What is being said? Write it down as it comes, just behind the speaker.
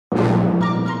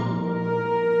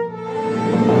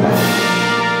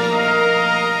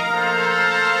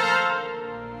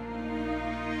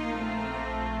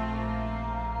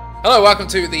Hello, welcome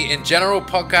to the InGeneral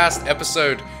Podcast,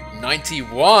 episode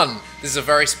 91. This is a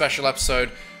very special episode,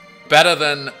 better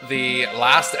than the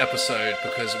last episode,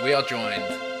 because we are joined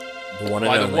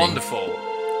by the wonderful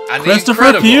and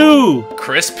Christopher the Pugh!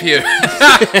 Chris Pugh.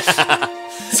 The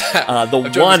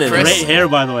one and great hair,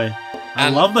 by the way. I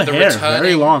love the hair,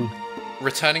 very long.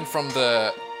 Returning from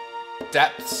the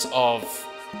depths of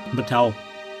Mattel.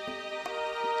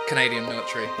 Canadian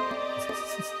military.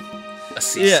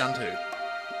 Asees Sandhu.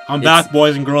 I'm back,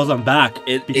 boys and girls. I'm back.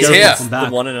 He's here. I'm back.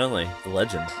 The one and only, the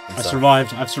legend. I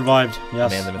survived. I've survived.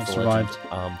 Yes, I've survived.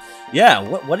 Yeah.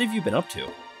 What have you been up to?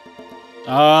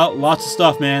 Lots of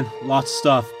stuff, man. Lots of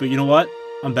stuff. But you know what?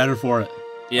 I'm better for it.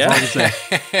 Yeah. That's all I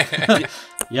can say.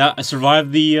 Yeah, I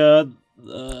survived the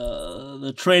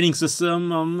training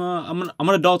system. I'm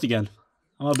an adult again.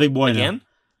 I'm a big boy now.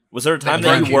 Was there a time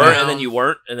that you were and then you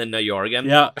weren't and then now you are again?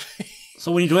 Yeah.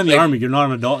 So when you join the army, you're not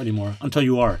an adult anymore until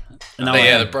you are. And now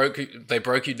they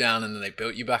broke you down and then they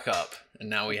built you back up, and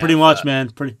now we have pretty much,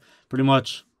 man. Pretty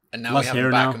much. And now we have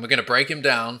him back, and we're going to break him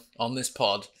down on this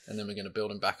pod, and then we're going to build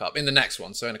him back up in the next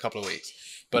one. So in a couple of weeks.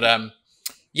 But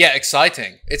yeah,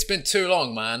 exciting. It's been too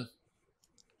long, man.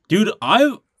 Dude,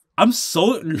 I'm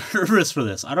so nervous for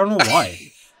this. I don't know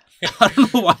why. I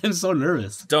don't know why I'm so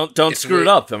nervous. Don't screw it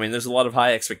up. I mean, there's a lot of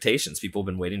high expectations. People have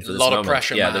been waiting for this moment. A lot of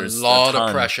pressure, man. There's a lot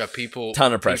of pressure.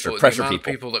 Ton of pressure.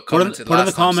 People that commented put in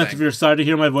the comments if you're excited to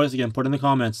hear my voice again. Put in the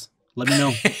comments. Let me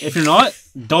know. If you're not,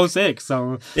 don't say it.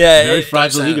 So very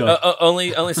fragile ego.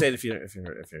 Only say it if you're.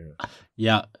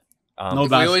 Yeah.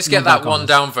 We always get that one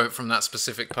downvote from that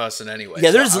specific person anyway. Yeah,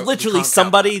 there's literally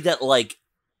somebody that like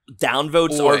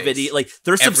downvotes our video, like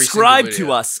they're subscribed to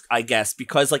us, I guess,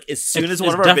 because like as soon as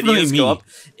one of our videos go up,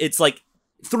 it's like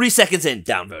 3 seconds in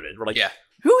downvoted. We're like, yeah,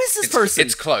 who is this person?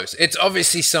 It's close. It's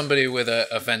obviously somebody with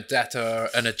a vendetta,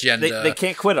 an agenda. They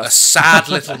can't quit us. A sad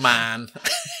little man.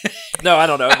 No, I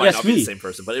don't know. It might not be the same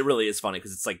person, but it really is funny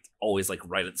because it's like always like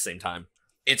right at the same time.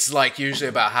 It's like usually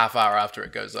about half hour after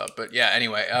it goes up. But yeah,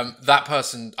 anyway, that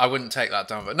person, I wouldn't take that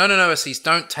down. But no, Asees,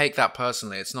 don't take that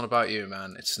personally. It's not about you,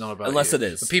 man. It's not about unless you. It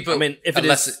is. The people, I mean, if it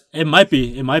is. It might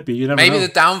be. It might be. You never know. Maybe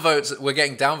the downvotes, we're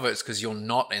getting downvotes because you're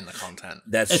not in the content.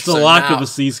 It's a lack of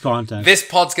Asees content. This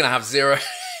pod's going to have zero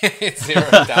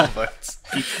downvotes.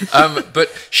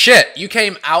 But shit, you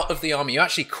came out of the army. You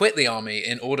actually quit the army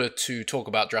in order to talk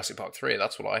about Jurassic Park 3.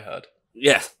 That's what I heard.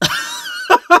 Yeah.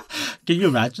 Can you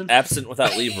imagine? Absent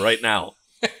without leave right now.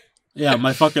 Yeah,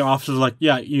 my fucking officer's like,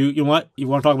 yeah, you know what? You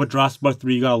want to talk about Jurassic Park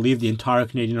 3, you gotta leave the entire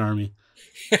Canadian army.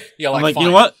 You're I'm like, fine. You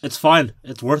know what? It's fine.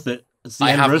 It's worth it. It's the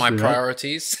I have my right?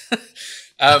 priorities.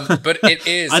 But it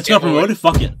is... I just got promoted,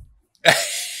 fuck it.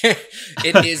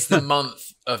 It is the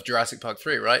month of Jurassic Park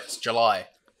 3, right? It's July.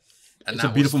 And it's a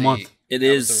beautiful month. It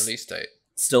is the release date.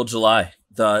 Still July.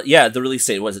 The release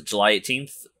date, was it July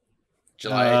 18th?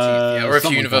 July 18th, yeah. Or if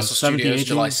Universal like Studios,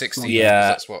 July 16th. Yeah.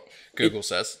 That's what Google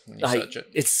says when you search it.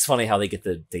 It's funny how they get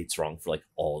the dates wrong for like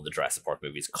all of the Jurassic Park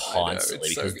movies constantly.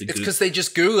 It's because they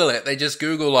just Google it. They just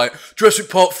Google like Jurassic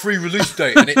Park 3 release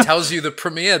date and it tells you the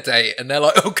premiere date and they're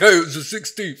like, okay, it was the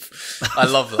 16th. I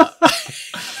love that.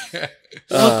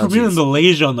 Premiere in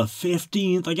Malaysia on the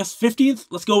 15th. I guess 15th?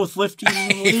 Let's go with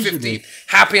 15th. 15th.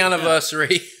 Happy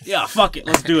anniversary. Yeah, fuck it.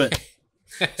 Let's do it.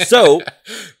 So...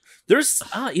 There's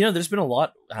been a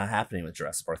lot happening with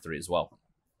Jurassic Park 3 as well.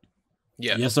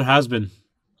 Yeah. Yes, there has been.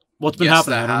 What's been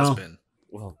happening? There has been.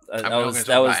 Well, that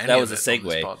was a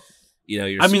segue. You know,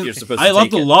 you're supposed to I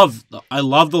love the love. I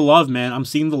love the love, man. I'm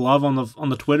seeing the love on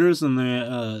the Twitters and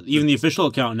the even the official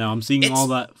account now. I'm seeing all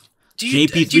that.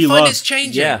 JP3 do you find love. it's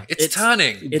changing? Yeah, it's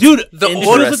turning. Dude, the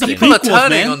orders that people are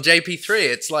turning on JP3.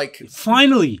 It's like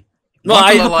finally. No,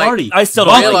 I still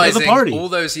don't realizing the party. All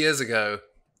those years ago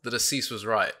that Asees was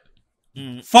right.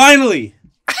 Finally.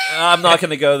 I'm not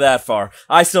going to go that far.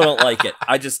 I still don't like it.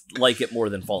 I just like it more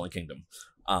than Fallen Kingdom.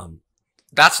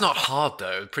 That's not hard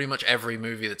though. Pretty much every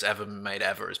movie that's ever been made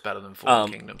ever is better than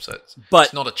Fallen Kingdom, so it's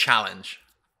not a challenge.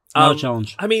 Not a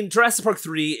challenge. I mean, Jurassic Park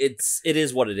 3, it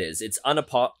is what it is. It's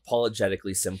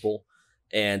unapologetically simple,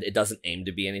 and it doesn't aim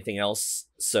to be anything else.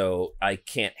 So I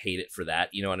can't hate it for that.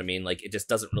 You know what I mean? Like, it just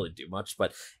doesn't really do much,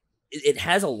 but it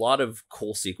has a lot of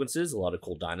cool sequences, a lot of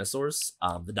cool dinosaurs.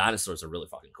 The dinosaurs are really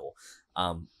fucking cool.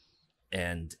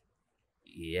 And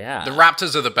yeah. The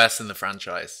raptors are the best in the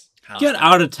franchise. Get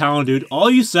out of town, dude. All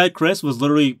you said, Chris, was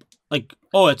literally like,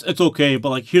 oh, it's okay, but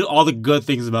like, here's all the good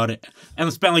things about it, and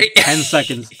it spent like 10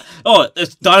 seconds. Oh,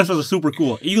 it's dinosaurs are super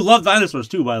cool. You love dinosaurs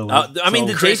too, by the way. I mean,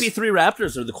 the JP3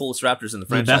 Raptors are the coolest Raptors in the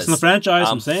franchise. The best in the franchise.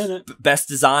 I'm saying it. Best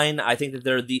design. I think that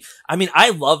they're the. I mean, I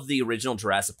love the original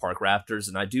Jurassic Park Raptors,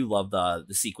 and I do love the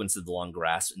sequence of the long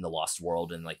grass in the Lost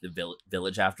World and like the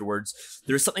village afterwards.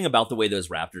 There's something about the way those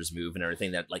Raptors move and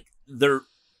everything that like they're.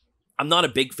 I'm not a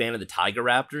big fan of the Tiger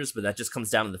Raptors, but that just comes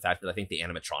down to the fact that I think the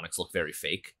animatronics look very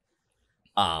fake.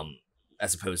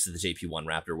 As opposed to the JP1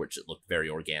 Raptor, which looked very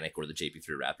organic, or the JP3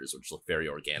 Raptors, which look very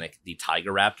organic. The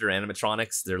Tiger Raptor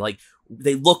animatronics,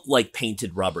 they look like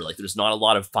painted rubber. Like there's not a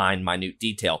lot of fine, minute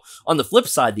detail. On the flip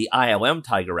side, the ILM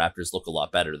Tiger Raptors look a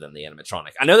lot better than the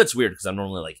animatronic. I know that's weird because I'm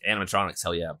normally like animatronics,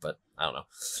 hell yeah, but I don't know.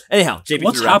 Anyhow, JP3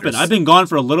 What's Raptors. happened? I've been gone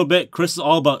for a little bit. Chris is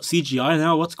all about CGI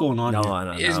now. What's going on here? I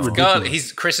don't know.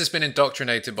 Chris has been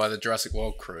indoctrinated by the Jurassic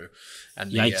World crew,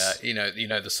 and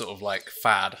the sort of like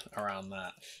fad around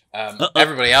that.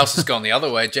 Everybody else has gone the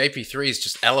other way. JP3 is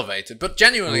just elevated, but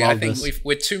genuinely, I think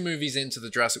we're 2 movies into the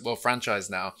Jurassic World franchise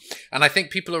now, and I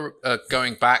think people are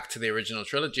going back to the original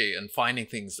trilogy and finding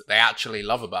things that they actually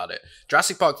love about it.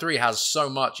 Jurassic Park 3 has so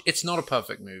much. It's not a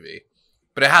perfect movie,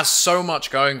 but it has so much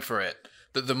going for it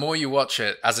that the more you watch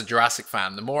it as a Jurassic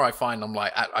fan, the more I find I'm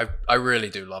like, I really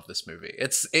do love this movie.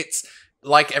 It's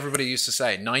like everybody used to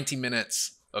say, 90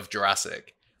 minutes of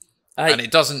Jurassic, and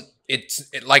it doesn't.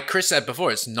 It's like Chris said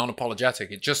before, it's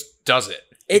non-apologetic. It just does it.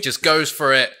 It just goes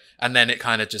for it, and then it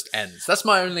kind of just ends. That's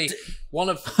my only one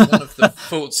of the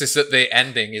faults is that the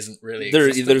ending isn't really.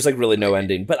 There's like really no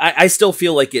ending, but I still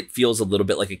feel like it feels a little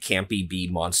bit like a campy B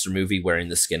monster movie wearing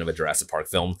the skin of a Jurassic Park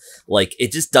film. Like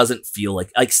it just doesn't feel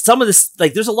like some of this.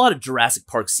 Like there's a lot of Jurassic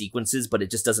Park sequences, but it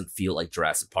just doesn't feel like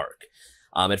Jurassic Park.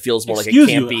 It feels more like a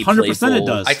campy, 100% playful. It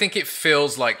does. I think it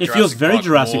feels like it feels very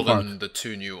Jurassic more Park than the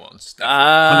 2 new ones.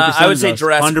 I would say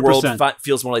Jurassic 100%. World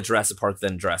feels more like Jurassic Park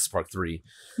than Jurassic Park 3.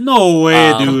 No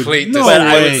way, dude. No way.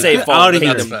 I would say Fallen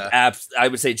Kingdom. I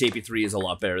would say JP3 is a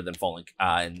lot better than Fallen,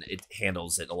 and it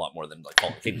handles it a lot more than like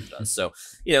Fallen Kingdom does. So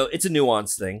it's a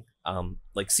nuanced thing.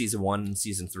 Like season 1 and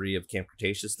season 3 of Camp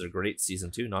Cretaceous, they're great.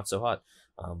 Season 2, not so hot.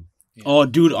 Yeah. Oh,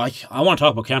 dude, I want to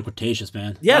talk about Camp Cretaceous,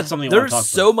 man. Yeah, that's something there's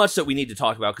so much that we need to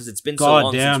talk about because it's been so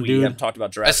long since we have talked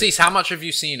about Jurassic. Asees, how much have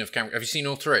you seen of Camp? Have you seen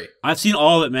all 3? I've seen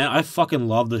all of it, man. I fucking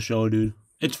love the show, dude.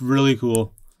 It's really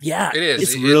cool. Yeah, it is.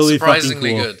 It's really surprisingly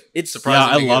cool. good. It's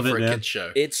surprisingly I love good it, for a man. kids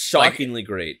show. It's shockingly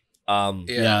great.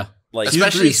 Yeah. Like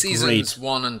especially seasons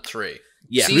 1 and 3.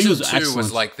 Yeah, season 2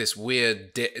 was like this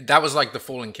weird. That was like the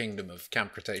Fallen Kingdom of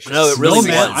Camp Cretaceous. No, it really was.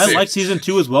 Man. I like season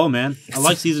 2 as well, man. I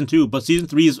like season 2, but season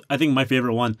 3 is, I think, my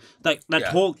favorite one. That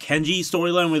whole Kenji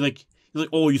storyline where he's like,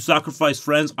 oh, you sacrifice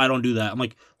friends. I don't do that. I'm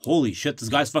like, holy shit, this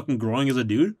guy's fucking growing as a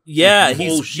dude. Yeah, like,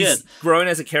 he's growing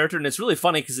as a character, and it's really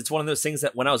funny because it's one of those things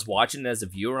that when I was watching it as a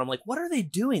viewer, I'm like, what are they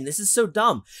doing? This is so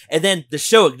dumb. And then the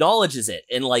show acknowledges it,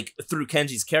 and like through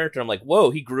Kenji's character, I'm like,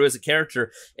 whoa, he grew as a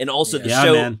character, and also the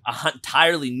show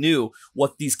entirely knew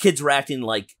what these kids were acting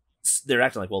like. They're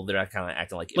acting like, well, they're kind of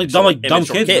acting like dumb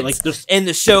kids. Like, and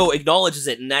the show acknowledges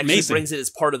it and actually brings it as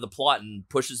part of the plot and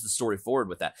pushes the story forward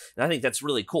with that. And I think that's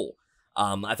really cool.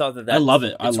 I thought that I love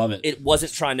it. I love it. It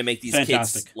wasn't trying to make these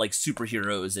kids like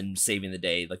superheroes and saving the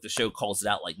day. Like the show calls it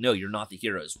out like, no, you're not the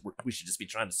heroes. We should just be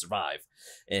trying to survive.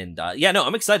 And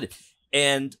I'm excited.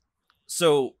 And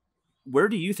so where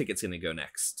do you think it's going to go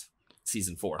next?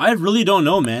 Season 4? I really don't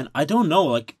know, man. I don't know.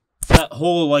 Like that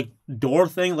whole like door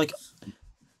thing, like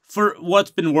for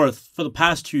what's been worth, for the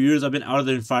past 2 years, I've been out of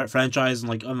the franchise and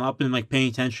like I've not been like paying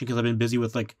attention because I've been busy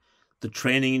with like the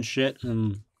training and shit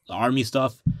and the army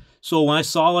stuff. So when I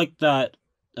saw like that,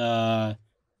 the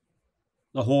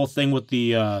whole thing with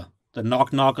the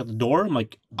knock at the door, I'm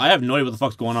like, I have no idea what the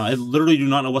fuck's going on. I literally do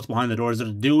not know what's behind the door. Is it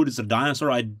a dude? Is it a dinosaur?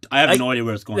 I have no idea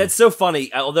where it's going. That's so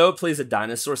funny. Although it plays a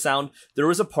dinosaur sound, there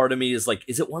was a part of me is like,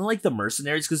 is it one of like the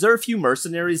mercenaries? Because there are a few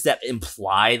mercenaries that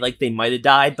imply like they might have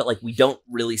died, but like we don't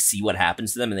really see what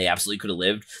happens to them, and they absolutely could have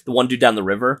lived. The one dude down the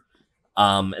river,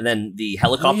 and then the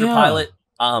helicopter pilot.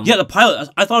 The pilot.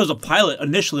 I thought it was a pilot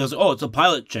initially. I was like, oh, it's a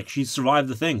pilot chick. She survived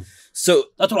the thing. So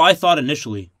that's what I thought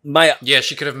initially.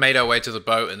 She could have made her way to the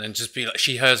boat and then just be like,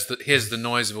 she hears the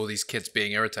noise of all these kids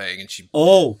being irritating, and she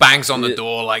bangs on the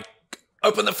door like,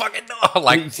 open the fucking door,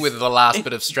 like with the last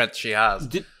bit of strength she has.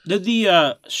 Did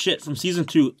the shit from season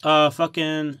 2?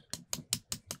 Fucking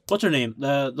what's her name?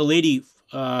 The lady,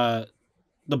 the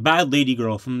bad lady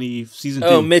girl from the season 2.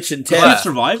 Oh, Mitch and Ted. Claire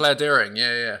survived. Claire Deering,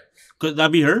 yeah. Could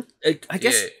that be her? I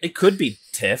guess it could be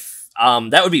Tiff.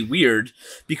 That would be weird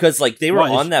because like they were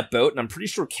on that boat, and I'm pretty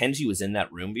sure Kenji was in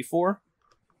that room before.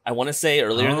 I want to say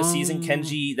earlier in the season,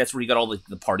 Kenji, that's where you got all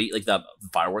the party, like the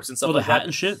fireworks and stuff like that. The hat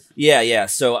and shit? Yeah.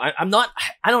 So I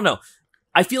don't know.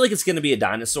 I feel like it's going to be a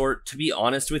dinosaur. To be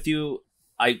honest with you,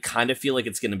 I kind of feel like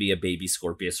it's going to be a baby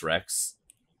Scorpius Rex.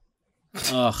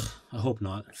 Ugh, I hope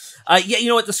not. Yeah, you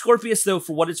know what? The Scorpius, though,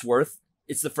 for what it's worth,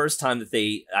 it's the first time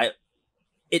that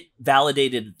it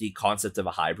validated the concept of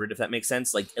a hybrid, if that makes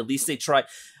sense. Like, at least they try.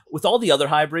 With all the other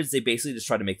hybrids, they basically just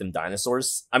try to make them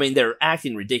dinosaurs. I mean, they're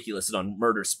acting ridiculous and on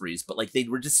murder sprees, but like they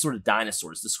were just sort of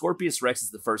dinosaurs. The Scorpius Rex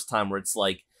is the first time where it's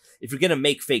like, if you're gonna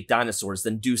make fake dinosaurs,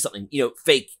 then do something,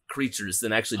 fake creatures,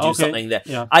 then actually do something that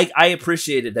I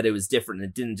appreciated that it was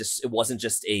different. It wasn't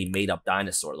just a made up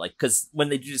dinosaur. Like, because when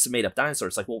they do just a made up dinosaur,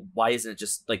 it's like, well, why isn't it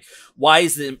just like, why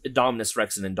is the Indominus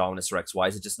Rex an Indominus Rex? Why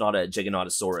is it just not a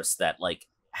Giganotosaurus that like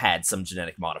had some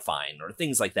genetic modifying or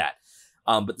things like that?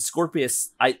 But the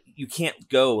Scorpius, you can't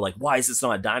go like, why is this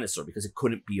not a dinosaur? Because it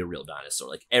couldn't be a real dinosaur.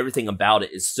 Like everything about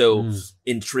it is so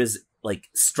intrinsic, like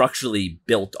structurally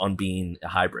built on being a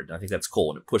hybrid. And I think that's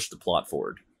cool, and it pushed the plot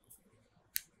forward.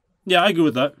 Yeah, I agree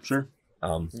with that. Sure.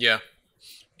 Yeah,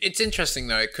 it's interesting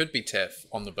though. It could be Tiff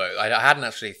on the boat. I hadn't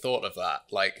actually thought of that.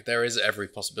 Like there is every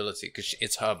possibility because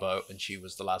it's her boat and she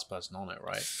was the last person on it,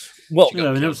 right? Well,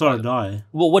 yeah, we never saw her die.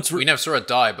 Well, we never saw her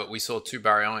die, but we saw two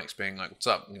baryonyx being like, "What's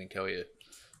up? I'm gonna kill you."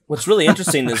 What's really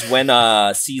interesting is when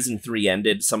season 3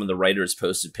 ended, some of the writers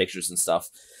posted pictures and stuff,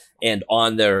 and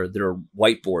on their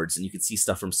whiteboards, and you could see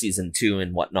stuff from season 2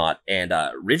 and whatnot. And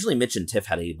originally, Mitch and Tiff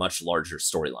had a much larger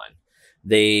storyline.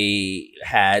 They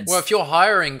had if you're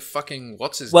hiring fucking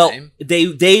what's his name?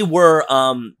 They were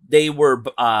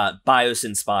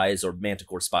Biosyn spies or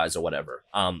Manticore spies or whatever.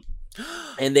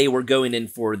 And they were going in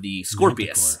for the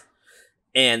Scorpius,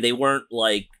 and they weren't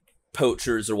like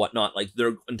poachers or whatnot. Like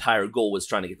their entire goal was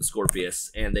trying to get the Scorpius,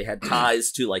 and they had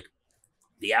ties to like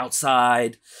the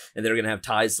outside, and they were gonna have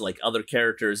ties to like other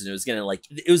characters, and it was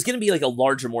gonna be like a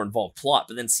larger, more involved plot.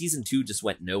 But then season 2 just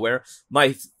went nowhere.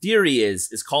 My theory is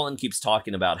Colin keeps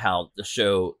talking about how the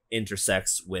show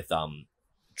intersects with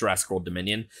Jurassic World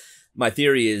Dominion. My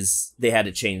theory is they had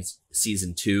to change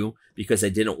season 2 because they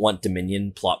didn't want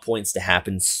Dominion plot points to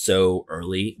happen so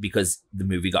early because the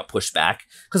movie got pushed back.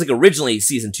 Because like originally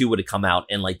season 2 would have come out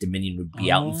and like Dominion would be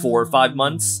out in 4 or 5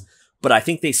 months. But I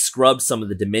think they scrubbed some of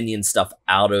the Dominion stuff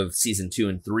out of season 2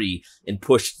 and 3 and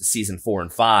pushed to season 4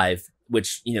 and 5,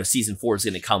 which, season 4 is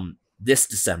going to come this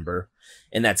December.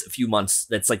 And that's a few months.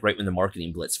 That's like right when the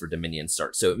marketing blitz for Dominion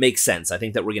starts. So it makes sense. I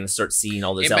think that we're going to start seeing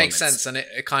all those elements. It makes sense. And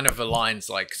it kind of aligns,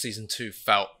 like season 2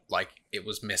 felt like it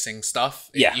was missing stuff.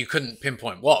 Yeah. You couldn't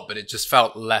pinpoint what, but it just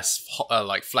felt less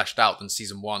like fleshed out than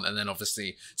season 1. And then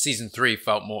obviously season 3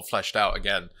 felt more fleshed out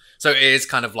again. So it is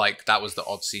kind of like that was the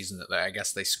odd season that I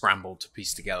guess they scrambled to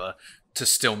piece together to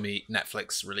still meet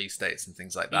Netflix release dates and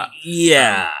things like that.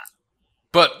 Yeah.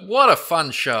 But what a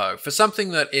fun show for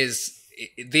something that is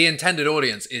the intended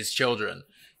audience is children.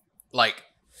 Like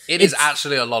it's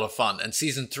actually a lot of fun. And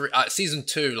season 2,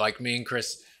 like me and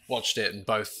Chris watched it and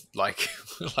both like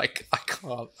I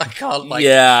can't like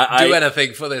do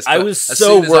anything for this. I was as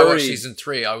so soon as worried. I watched season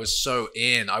 3, I was so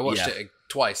in. I watched it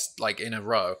twice, like in a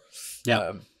row.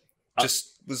 Yeah.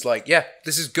 Just was like, yeah,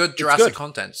 this is good Jurassic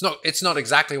content. It's not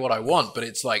exactly what I want, but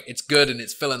it's like it's good and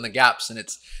it's filling the gaps and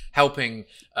it's helping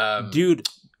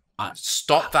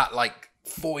stop that like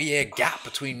 4-year gap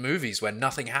between movies where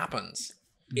nothing happens.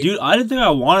 Dude, I didn't think I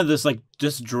wanted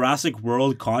this Jurassic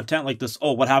World content, like this,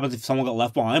 what happens if someone got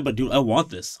left behind? But dude, I want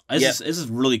this. This is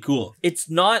really cool.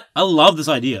 I love this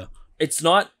idea. It's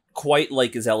not quite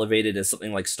like as elevated as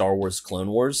something like Star Wars Clone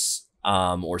Wars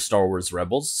or Star Wars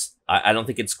Rebels. I don't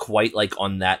think it's quite like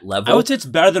on that level. I would say it's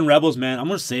better than Rebels, man. I'm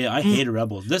gonna say it. I hated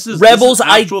Rebels. This is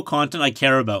actual content I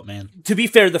care about, man. To be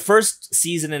fair, the first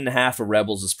season and a half of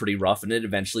Rebels is pretty rough, and it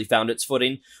eventually found its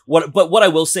footing. But what I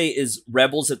will say is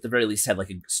Rebels at the very least had like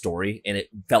a story, and it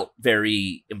felt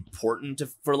very important,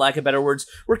 for lack of better words.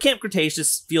 Where Camp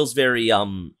Cretaceous feels very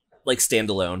like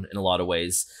standalone in a lot of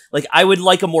ways. Like I would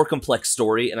like a more complex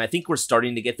story, and I think we're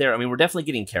starting to get there. I mean, we're definitely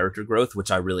getting character growth, which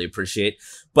I really appreciate.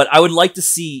 But I would like to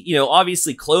see,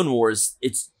 obviously Clone Wars,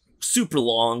 it's super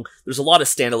long. There's a lot of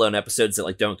standalone episodes that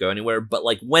like don't go anywhere, but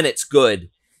like when it's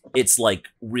good, it's like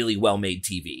really well-made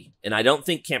TV. And I don't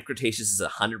think Camp Cretaceous is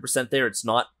 100% there. It's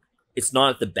not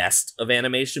at the best of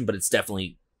animation, but it's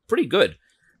definitely pretty good.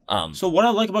 So what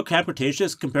I like about Camp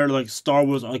Cretaceous compared to like Star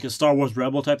Wars, like a Star Wars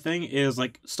Rebel type thing, is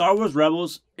like Star Wars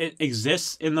Rebels, it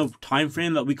exists in the time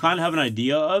frame that we kind of have an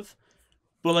idea of,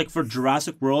 but like for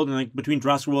Jurassic World and like between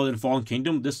Jurassic World and Fallen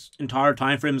Kingdom, this entire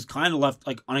time frame is kind of left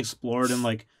like unexplored and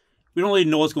like we don't really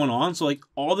know what's going on. So like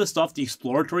all this stuff, the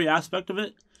exploratory aspect of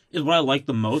it, is what I like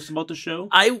the most about the show.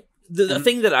 The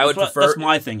thing that I would prefer... That's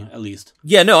my thing, at least.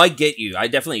 Yeah, no, I get you. I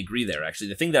definitely agree there, actually.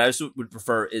 The thing that I also would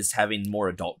prefer is having more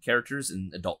adult characters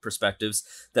and adult perspectives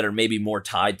that are maybe more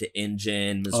tied to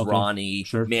InGen, Mizrani,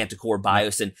 Manticore,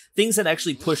 Bios, and things that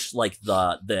actually push, like,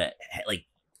 the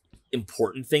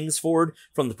important things forward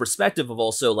from the perspective of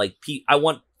also, like, I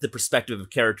want the perspective of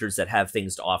characters that have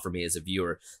things to offer me as a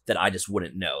viewer that I just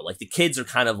wouldn't know. Like, the kids are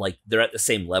kind of, like, they're at the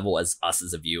same level as us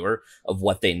as a viewer of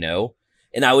what they know.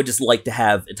 And I would just like to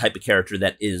have a type of character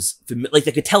that is, like,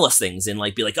 that could tell us things and,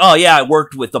 like, be like, oh, yeah, I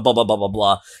worked with the blah, blah, blah, blah,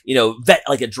 blah. You know,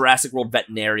 like a Jurassic World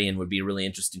veterinarian would be a really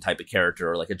interesting type of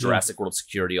character, or like a Jurassic World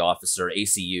security officer,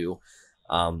 ACU.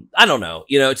 I don't know.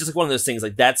 You know, it's just like one of those things,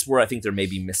 like, that's where I think they're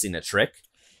maybe missing a trick.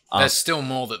 There's still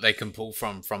more that they can pull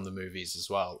from the movies as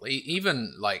well.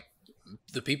 Even, like,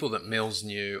 the people that Mills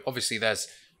knew, obviously there's,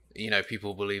 you know,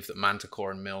 people believe that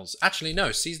Manticore and Mills... Actually,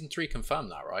 no, season 3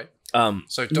 confirmed that, right?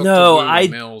 So Dr. No, Wu,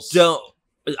 Mills...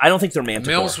 I don't think they're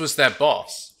Manticore. Mills was their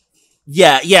boss.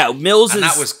 Yeah, Mills and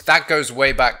is... that goes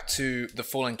way back to the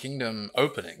Fallen Kingdom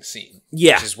opening scene.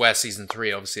 Yeah. Which is where season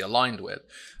 3 obviously aligned with.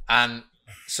 And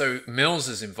so Mills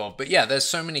is involved. But yeah, there's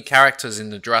so many characters in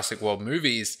the Jurassic World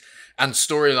movies and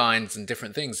storylines and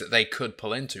different things that they could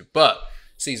pull into. But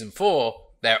season 4,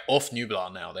 they're off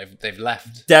Nublar now. They've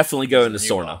left. Definitely go into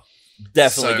Sorna.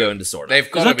 Definitely go into Sorna. They've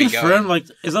got to be confirmed? going. Like,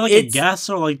 is that like a guess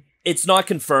or like? It's not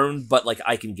confirmed, but like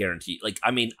I can guarantee. Like,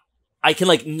 I mean, I can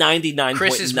like 99.9%.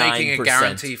 Chris is making a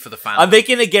guarantee for the fans. I'm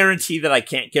making a guarantee that I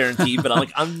can't guarantee, but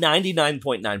I'm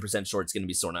 99.9% sure it's going to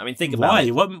be Sorna. I mean, think about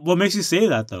it. What makes you say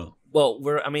that though? Well,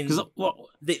 when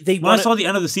I saw the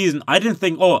end of the season, I didn't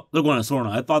think, oh, they're going to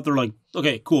Sorna. I thought they're like,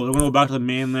 okay, cool, they're going to go back to the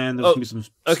mainland. There's going to be some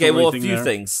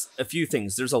a few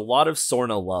things. There's a lot of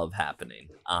Sorna love happening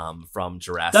from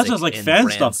Jurassic. That's just like fan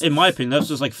stuff, in my opinion. That's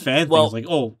just like fan things. Like,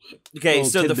 okay,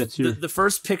 so the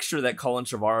first picture that Colin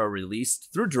Trevorrow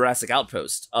released through Jurassic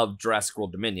Outpost of Jurassic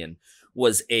World Dominion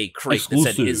was a crate that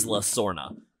said Isla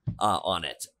Sorna on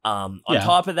it. On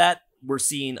top of that, we're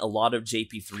seeing a lot of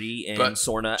JP3 and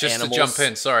Sorna just animals. Just to jump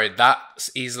in, sorry, that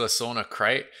Isla Sorna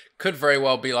crate could very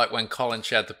well be like when Colin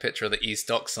shared the picture of the East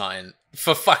Dock sign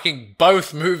for fucking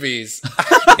both movies.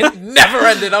 It never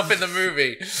ended up in the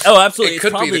movie. Oh, absolutely. It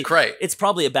could be the crate. It's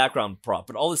probably a background prop,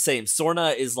 but all the same,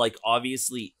 Sorna is like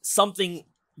obviously something...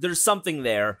 There's something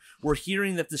there. We're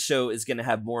hearing that the show is going to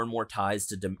have more and more ties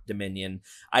to Dominion.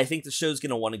 I think the show's going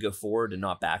to want to go forward and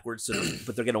not backwards,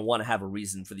 but they're going to want to have a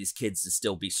reason for these kids to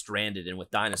still be stranded and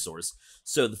with dinosaurs.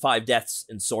 So the 5 deaths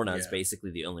in Sorna is basically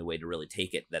the only way to really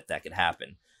take it that could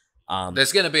happen.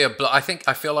 There's going to be I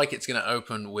feel like it's going to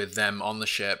open with them on the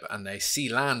ship and they see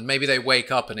land. Maybe they wake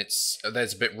up and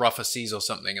there's a bit rougher seas or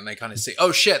something and they kind of see,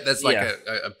 oh shit, there's like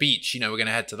a beach, you know, we're going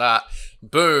to head to that.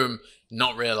 Boom,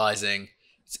 not realizing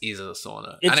it's Isla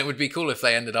Sorna. And it would be cool if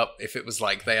they end up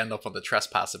on the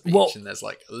Trespasser beach and there's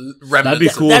like remnants. That'd be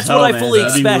cool. That's what I fully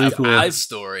expect. Really cool.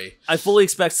 I fully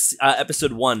expect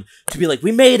episode 1 to be like,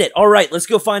 we made it. All right, let's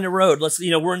go find a road.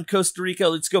 We're in Costa Rica.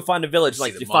 Let's go find a village.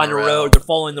 Like, they find a road. They're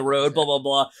following the road. Blah blah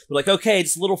blah. They're like, okay,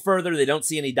 it's a little further. They don't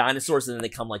see any dinosaurs, and then they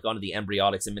come like onto the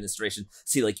Embryonics Administration,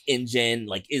 see like InGen,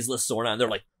 like Isla Sorna, and they're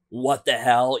like, what the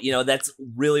hell? You know, that's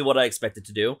really what I expected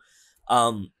to do.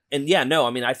 And yeah, no,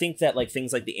 I mean, I think that like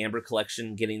things like the Amber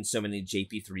Collection getting so many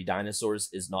JP3 dinosaurs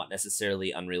is not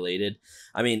necessarily unrelated.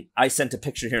 I mean, I sent a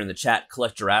picture here in the chat.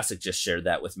 Collect Jurassic just shared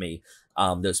that with me.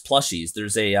 Those plushies.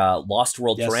 There's a Lost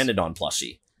World Pteranodon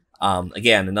plushie.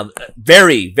 Again, another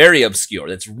very, very obscure.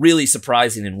 That's really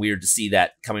surprising and weird to see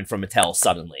that coming from Mattel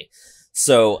suddenly.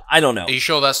 So, I don't know. Are you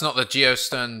sure that's not the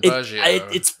Geostern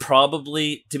Bergia? It's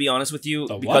probably, to be honest with you,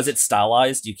 because it's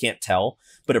stylized, you can't tell.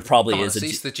 But it probably is.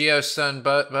 It's the Geostern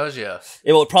Bergia.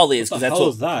 It probably is,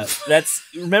 because that's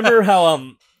remember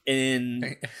how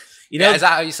is that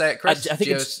how you say it, Chris? I think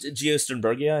it's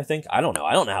Geosternbergia, I think. I don't know.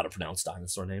 I don't know how to pronounce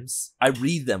dinosaur names. I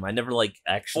read them. I never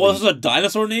actually. Well, is it a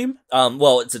dinosaur name?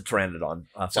 Well, it's a pteranodon,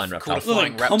 flying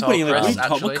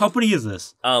reptile. What company is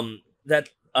this?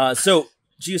 So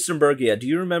Geosternbergia, do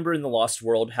you remember in the Lost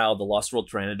World how the Lost World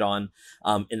Pteranodon,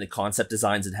 in the concept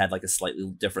designs, it had like a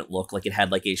slightly different look? Like it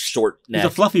had like a short neck.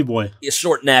 He's a fluffy boy. A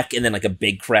short neck and then like a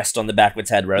big crest on the back of its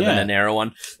head rather than a narrow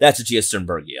one. That's a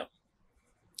Geosternbergia.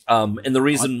 And the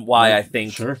reason why I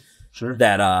think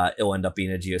that it'll end up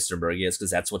being a Geosternbergia is because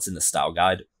that's what's in the style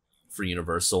guide for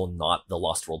Universal, not the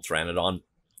Lost World Pteranodon.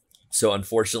 So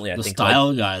unfortunately, I think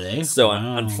style guide, eh? So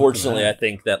unfortunately, I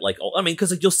think that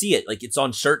because you'll see it, like it's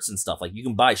on shirts and stuff. Like you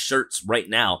can buy shirts right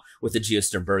now with the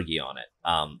Geosternbergia on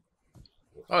it.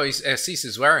 Asees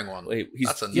is wearing one.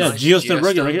 That's a nice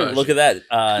Geosternbergia right here. Look at that.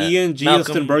 Ian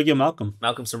Geosternbergia, Malcolm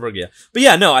Sternbergia. But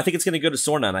yeah, no, I think it's going to go to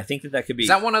Sorna, and I think that could be. Is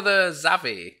that one of the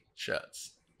Xavi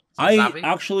shirts? I Zavvi?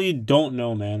 actually don't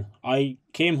know, man. I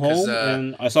came home 'Cause,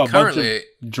 and I saw a bunch currently, of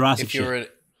Jurassic if you're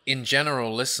shit. an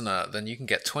InGeneral listener, then you can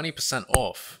get 20%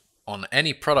 off on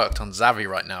any product on Zavvi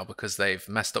right now because they've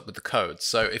messed up with the code.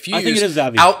 So if you I think use it is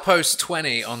Zavvi. Outpost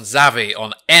 20 on Zavvi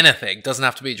on anything, doesn't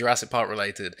have to be Jurassic Park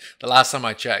related. The last time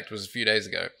I checked was a few days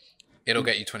ago. It'll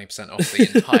get you 20% off the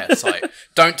entire site.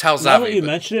 Don't tell Zavvi. Now that you but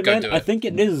mention it, go man, do I think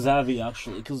it is Zavvi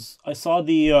actually, because I saw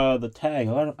the tag.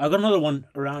 I got another one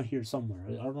around here somewhere.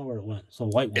 I don't know where it went. It's a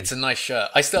white one. It's a nice shirt.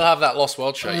 I still have that Lost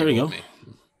World shirt. There we you go.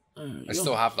 bought me. I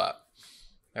still have that.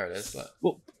 There it is. Look.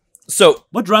 Well, so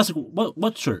What Jurassic?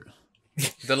 What shirt?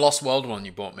 The Lost World one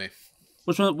you bought me.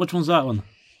 Which one? Which one's that one?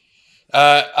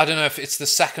 I don't know if it's the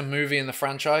second movie in the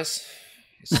franchise.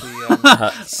 It's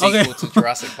the sequel to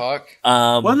Jurassic Park.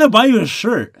 Why didn't I buy you a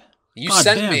shirt? You God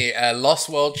sent damn. me a Lost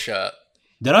World shirt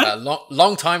Did I? a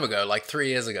long time ago, like 3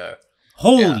 years ago.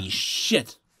 Holy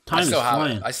shit! I Time is still have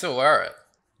flying. it. I still wear it.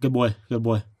 Good boy. Good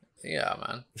boy. Yeah,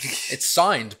 man. It's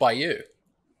signed by you.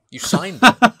 You signed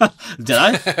it. Did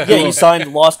I? yeah, you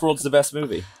signed Lost World's the best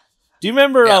movie. Do you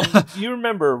remember? You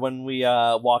remember when we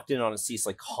walked in on Asees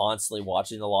like constantly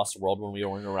watching the Lost World when we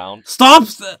weren't around? Stop!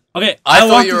 Okay, I thought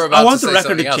want you were this- about I want to the say record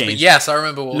something to else, change. but yes, I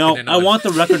remember walking No, in. I want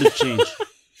the record to change.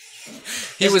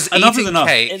 He was Enough is eating enough.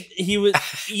 cake. And he was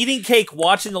eating cake,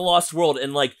 watching the Lost World,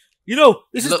 and like, you know,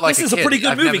 this is looked like this a is a kid. pretty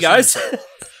good I've movie, never guys. seen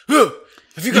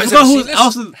Have you You guys forgot ever who seen was this?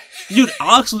 Alex? Dude,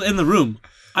 Alex was in the room.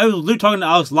 I was literally talking to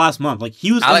Alex last month. Like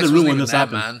he was Alex in the room wasn't when even this there,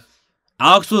 happened. man.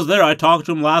 Alex was there. I talked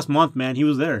to him last month, man. He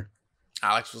was there.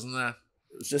 Alex wasn't there.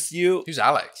 It was just you. Who's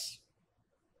Alex?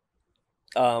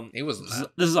 Um, He wasn't there.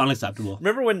 This is unacceptable.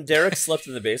 remember when Derek slept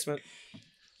in the basement,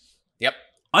 Yep.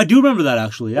 I do remember that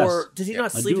actually. Yes. or did he not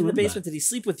I sleep do in the remember basement? Did he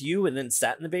sleep with you and then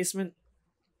sat in the basement?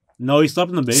 No, he slept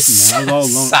in the basement, man. I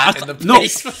was all alone. Sat in the No,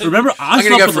 basement. remember I I'm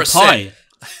gonna slept go with for the a pie.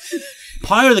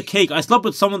 Pie or the cake. I slept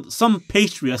with some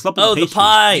pastry. I slept with Oh, the the pastry.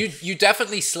 pie. You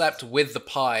definitely slept with the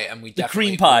pie, and we definitely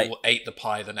cream pie. all ate the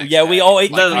pie the next day. Yeah, we all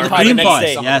ate Like, the I cream remember pie the eating next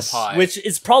day. some of the Yes. pie. Which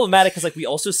is problematic because like we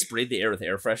also sprayed the air with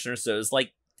air freshener, so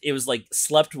it was like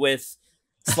slept with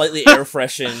slightly air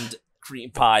freshened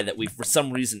cream pie that we for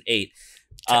some reason ate.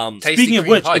 Tasty Speaking of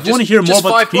cream which, pie. if you wanna hear more just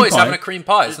about five the cream boys pie- having a cream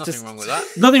pie. There's nothing Just- wrong with that.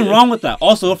 Nothing wrong with that.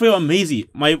 Also, don't forget about Maisie.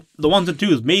 The ones and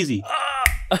twos. Maisie.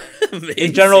 Maisie.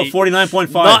 In general,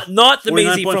 49.5. Not the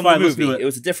Maisie from the 49.5, let's do movie. it. It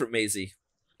was a different Maisie.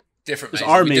 Different, It's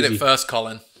Maisie. our We did Maisie. it first,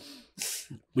 Colin.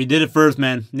 We did it first,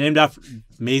 man. Named after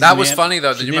Maisie. That was man. funny though.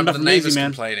 Did She's you named remember the after Maisie, neighbors man.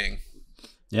 complaining?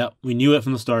 Yeah, we knew it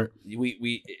from the start.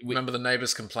 We Remember the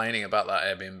neighbors complaining about that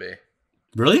Airbnb?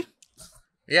 Really?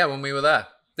 Yeah, when we were there.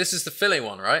 This is the Philly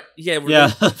one, right? yeah.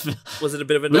 Yeah. Was it a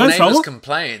bit of a We The got in neighbors trouble?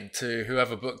 complained to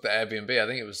whoever booked the Airbnb. I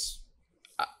think it was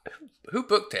who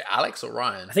booked it, Alex or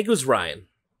Ryan? I think it was Ryan.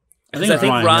 I 'Cause think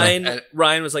Ryan, yeah.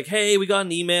 Ryan was like, "Hey, we got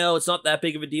an email. It's not that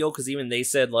big of a deal." Because even they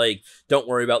said, like, "Don't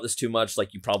worry about this too much.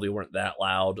 Like, you probably weren't that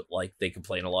loud. Like, they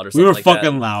complain a lot or we something were like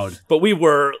fucking that." loud. But we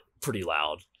were pretty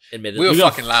loud, admittedly. We were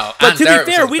got- fucking loud. But And to Derek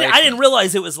be was fair, in the I basement. didn't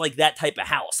realize it was like that type of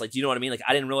house. Like, do you know what I mean? Like,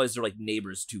 I didn't realize there were like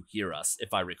neighbors to hear us,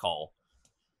 if I recall.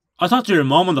 I talked to your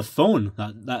mom on the phone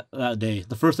that day.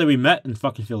 The first day we met in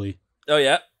fucking Philly. Oh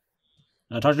yeah,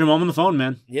 I talked to your mom on the phone,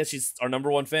 man. yeah. She's our number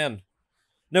one fan.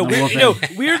 No, Number weird,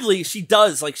 one weirdly, she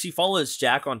does. Like, she follows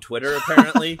Jack on Twitter.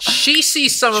 Apparently, She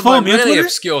sees some She of my followed me on really Twitter?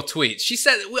 obscure tweets. She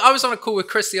said I was on a call with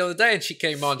Chris the other day, and she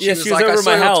came on. She Yeah, was she was like, over "I at saw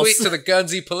my your house." tweet to the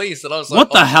Guernsey police," and I was like,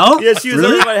 What the "Oh." hell? yeah, she was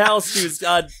Really? over at my house. She was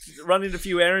running a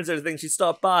few errands and everything. She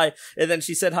stopped by, and then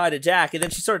she said hi to Jack, and then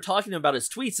she started talking about his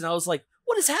tweets, and I was like,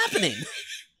 "What is happening?"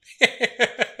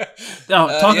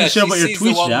 Talking shit she about your sees the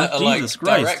tweets, one Jack. that are, Jesus like,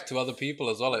 Christ. direct to other people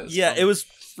as well. It's Yeah, fun. it was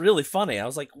really funny. I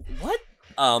was like, "What?"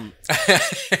 But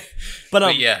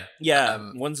But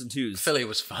yeah, ones and twos. Philly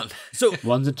was fun. So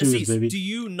Ones and twos, Asees, baby. do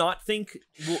you not think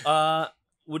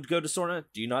would go to Sorna?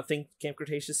 Do you not think Camp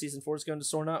Cretaceous season 4 is going to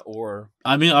Sorna, or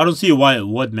I mean, I don't see why it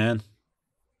would, man.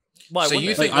 why? So wouldn't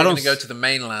you it? think I we're don't going to go s- to the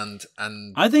mainland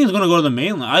and I think it's gonna go to the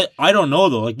mainland. I don't know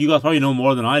though. Like you guys probably know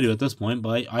more than I do at this point,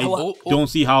 but I Oh, don't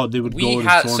see how they would we go to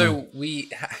had Sorna.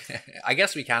 I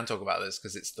guess we can talk about this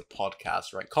because it's the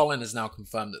podcast, right? Colin has now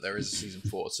confirmed that there is a season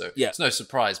 4, so Yeah. it's no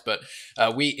surprise. But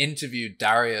we interviewed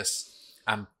Darius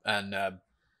and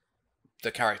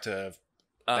the character of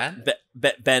Ben.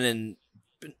 Ben and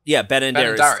Ben and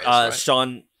Darius, right?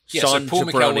 Sean Yeah, so Paul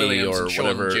Michael Jabroni Williams or and Sean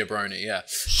whatever. Gibroni, yeah.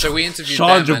 So we interviewed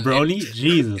Sean them and Jabroni?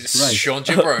 Jesus it's Christ. Sean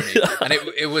Gibroni, and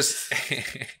it was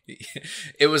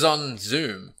it was on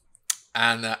Zoom,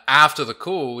 And after the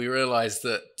call, we realized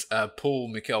that Paul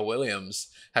Michael Williams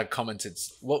had commented.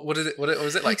 What was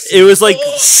it like? It was like,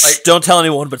 don't tell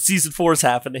anyone, but season 4 is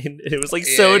happening. It was like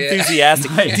so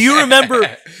enthusiastic. Nice. Do you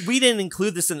remember? We didn't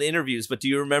include this in the interviews, but do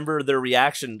you remember their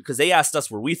reaction? Because they asked us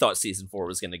where we thought season 4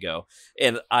 was going to go,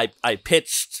 and I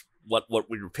pitched what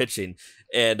we were pitching,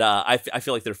 and I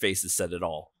feel like their faces said it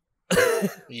all.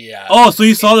 Yeah. Oh, so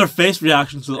you saw their face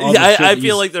reactions to all the shit I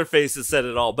feel like their faces said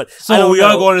it all. But so we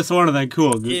are going to Sorna then.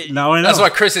 Cool. Now I know. That's why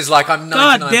Chris is like, I'm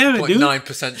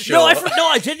 99.9% sure. No,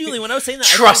 I genuinely, when I was saying that,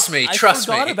 trust I me. I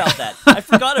forgot about that. I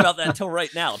forgot about that until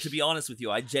right now. To be honest with you,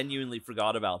 I genuinely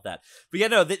forgot about that. But yeah,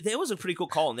 no, that was a pretty cool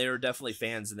call, and they were definitely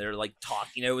fans, and they were like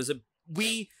talking. It was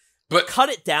But cut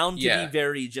it down to be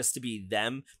very just to be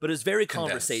them, but it was very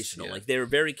conversational. Like they were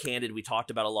very candid. We talked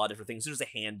about a lot of different things. There's a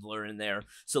handler in there,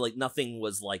 so like nothing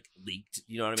was like leaked.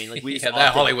 You know what I mean? Like we just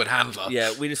that Hollywood handler.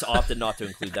 Yeah, we just opted not to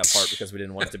include that part because we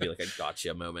didn't want it to be like a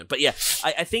gotcha moment. But yeah,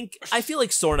 I feel like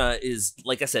Sorna is,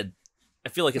 like I said, I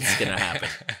feel like it's gonna happen.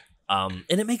 And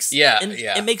it makes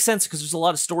it makes sense because there's a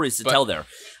lot of stories to tell there.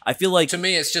 I feel like, to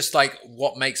me, it's just like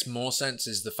what makes more sense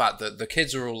is the fact that the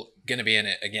kids are all going to be in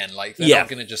it again. Like they're not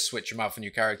going to just switch them out for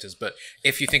new characters. But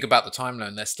if you think about the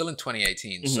timeline, they're still in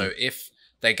 2018. So if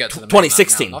they get to the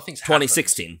 2016, now, nothing's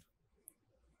 2016.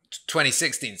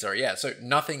 2016, sorry, yeah. So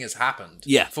nothing has happened.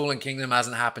 Yeah. Fallen Kingdom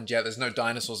hasn't happened yet. There's no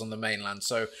dinosaurs on the mainland.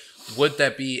 So would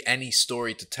there be any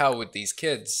story to tell with these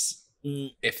kids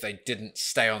if they didn't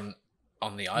stay on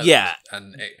the island? Yeah.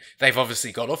 And they've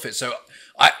obviously got off it. So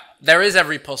there is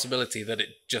every possibility that it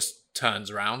just turns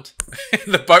around.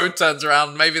 The boat turns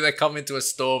around. Maybe they come into a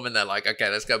storm and they're like, okay,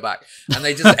 let's go back. And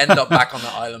they just end up back on the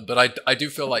island. But I do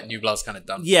feel like New Blood's kind of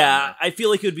done. Yeah, I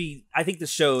feel like it would be, I think the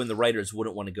show and the writers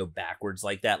wouldn't want to go backwards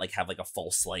like that. Like have like a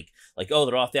false, like, oh,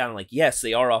 they're off the island. Like, yes,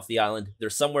 they are off the island. They're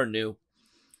somewhere new.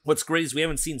 What's great is we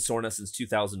haven't seen Sorna since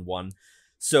 2001.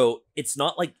 So it's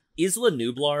not like, Isla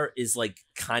Nublar is like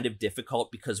kind of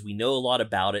difficult because we know a lot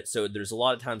about it. So there's a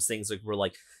lot of times things like we're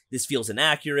like, this feels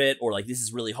inaccurate, or like this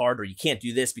is really hard, or you can't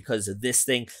do this because of this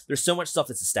thing. There's so much stuff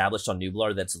that's established on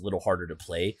Nublar that's a little harder to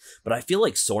play. But I feel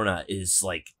like Sorna is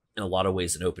like in a lot of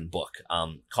ways an open book,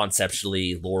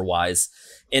 conceptually, lore wise,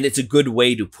 and it's a good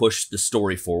way to push the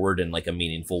story forward in like a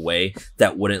meaningful way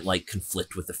that wouldn't like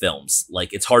conflict with the films.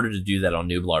 Like it's harder to do that on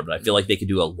Nublar, but I feel like they could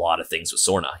do a lot of things with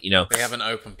Sorna. You know, they have an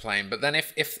open plane, but then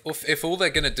if all they're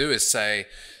gonna do is say,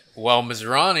 well,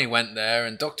 Mizrani went there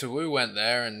and Dr. Wu went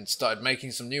there and started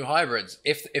making some new hybrids.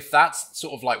 If that's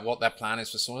sort of like what their plan is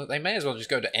for Sorna, they may as well just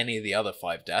go to any of the other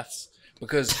 5 deaths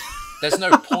because there's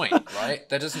no point, right?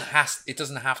 It doesn't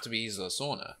have to be Isla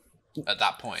Sorna at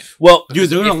that point. Well, dude,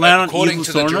 they're gonna land on according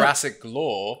to the Sorna? Jurassic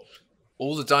lore,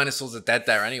 all the dinosaurs are dead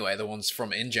there anyway. The ones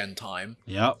from InGen time.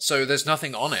 Yeah. So there's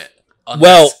nothing on it.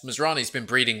 Unless Mizrani's been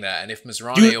breeding there, and if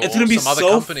Mizrani or some other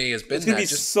company has been there,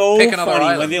 just pick another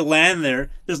island. When they land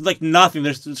there. There's like nothing.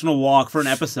 They're just gonna walk for an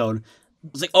episode.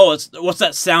 It's like, oh, what's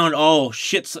that sound? Oh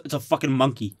shit, it's a fucking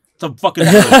monkey. It's a fucking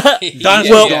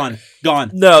dinosaur gone.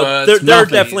 No, there are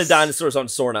definitely dinosaurs on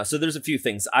Sorna. So there's a few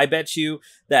things. I bet you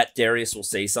that Darius will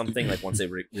say something like once they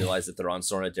realize that they're on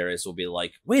Sorna, Darius will be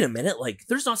like, "Wait a minute, like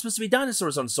there's not supposed to be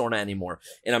dinosaurs on Sorna anymore."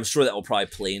 And I'm sure that will probably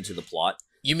play into the plot.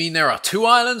 You mean there are 2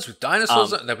 islands with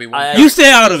dinosaurs? There'll be one. You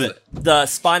stay out of it. The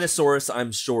Spinosaurus,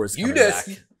 I'm sure, is coming back.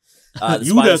 The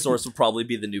Spinosaurus will probably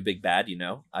be the new big bad. You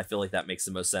know, I feel like that makes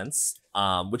the most sense.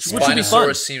 Which would be fun.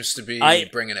 Spinosaurus seems to be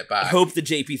bringing it back. I hope the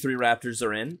JP3 Raptors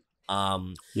are in.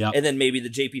 And then maybe the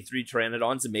JP3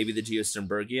 Pteranodons and maybe the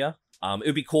Geosternbergia. It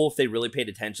would be cool if they really paid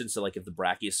attention. So like if the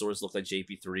Brachiosaurs look like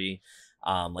JP3,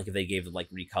 like if they gave them like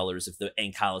recolors, if the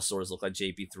Ankylosaurs look like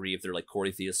JP3, if they're like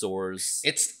Corythosaurs.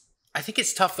 I think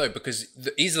it's tough though because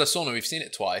the Isla Sorna, we've seen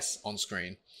it twice on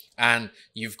screen, and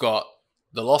you've got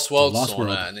the Lost World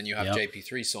Sorna, and then you have JP3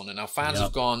 Sorna. Now fans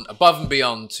have gone above and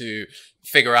beyond to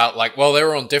figure out like, well, they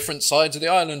were on different sides of the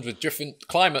island with different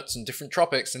climates and different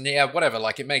tropics, and yeah, whatever.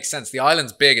 Like it makes sense. The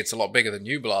island's big; it's a lot bigger than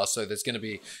Nublar, so there's going to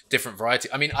be different variety.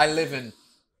 I mean, I live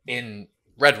in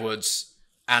Redwoods,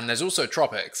 and there's also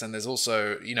tropics, and there's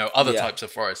also other types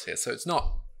of forests here, so it's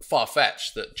not far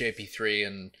fetched that JP3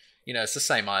 and it's the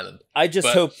same island. I just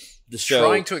hope the show...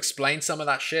 Trying to explain some of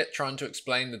that shit, trying to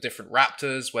explain the different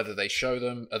raptors, whether they show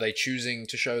them, are they choosing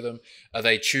to show them? Are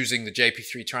they choosing the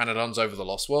JP3 Pteranodons over the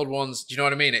Lost World ones? Do you know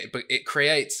what I mean? It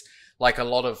creates like a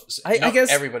lot of... I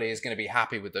guess everybody is going to be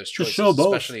happy with those choices,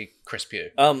 especially Chris Pugh.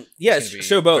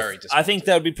 Show both. I think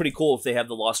that would be pretty cool if they have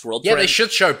the Lost World. Yeah, they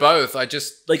should show both. I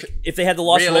just... Like, if they had the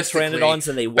Lost World Pteranodons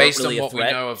and they weren't really a threat, based on what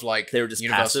we know of like they were just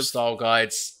Universal passive style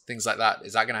guides... things like that.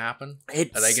 Is that going to happen?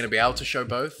 Are they going to be able to show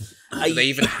both? Do they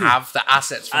even have the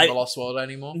assets from the Lost World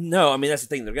anymore? No, I mean, that's the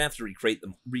thing. They're going to have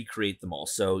to recreate them all.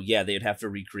 So yeah, they'd have to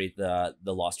recreate the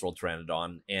Lost World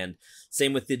Pteranodon, and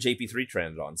same with the JP3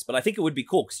 Pteranodons. But I think it would be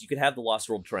cool because you could have the Lost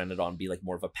World Pteranodon be like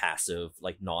more of a passive,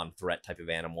 like non-threat type of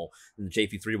animal, and the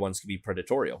JP3 ones could be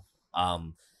predatorial.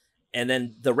 And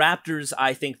then the raptors,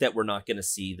 I think that we're not going to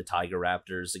see the tiger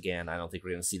raptors again. I don't think we're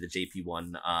going to see the JP1.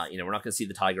 We're not going to see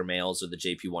the tiger males or the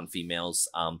JP1 females.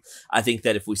 I think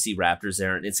that if we see raptors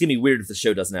there, and it's going to be weird if the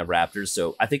show doesn't have raptors.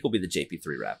 So I think it'll be the JP3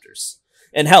 raptors.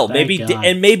 And hell,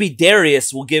 maybe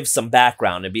Darius will give some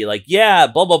background and be like, yeah,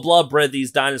 blah, blah, blah, bred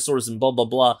these dinosaurs and blah, blah,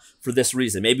 blah for this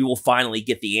reason. Maybe we'll finally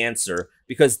get the answer,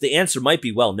 because the answer might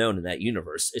be well known in that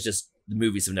universe. It's just the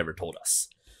movies have never told us.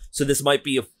 So this might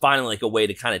be finally like a way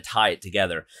to kind of tie it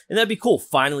together. And that'd be cool,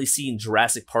 finally seeing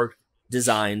Jurassic Park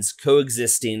designs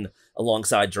coexisting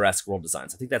alongside Jurassic World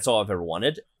designs. I think that's all I've ever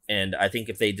wanted. And I think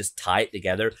if they just tie it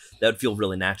together, that would feel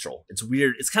really natural. It's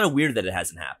weird. It's kind of weird that it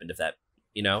hasn't happened. If that,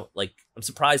 like, I'm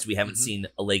surprised we haven't seen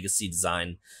a legacy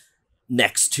design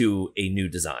next to a new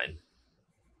design.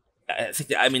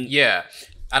 Yeah.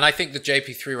 And I think the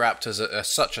JP3 Raptors are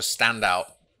such a standout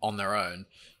on their own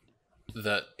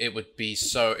that it would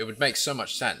make so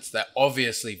much sense. They're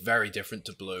obviously very different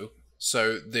to Blue.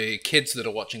 So the kids that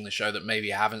are watching the show that maybe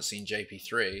haven't seen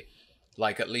JP3,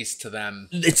 like, at least to them,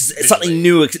 it's something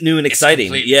new and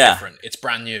exciting. Yeah, different. It's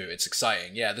brand new. It's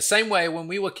exciting. Yeah, the same way when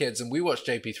we were kids and we watched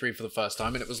JP3 for the first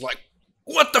time, and it was like,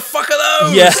 what the fuck are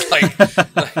those? Yeah,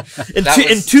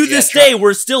 and to this day,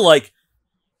 we're still like,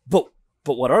 but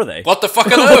what are they? What the fuck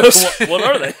are those? what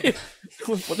are they?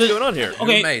 What's going on here?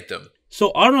 Okay. Who made them?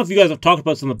 So I don't know if you guys have talked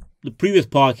about some of the previous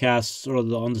podcasts or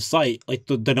on the site, like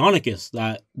the Deinonychus,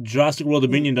 that Jurassic World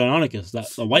Dominion Deinonychus,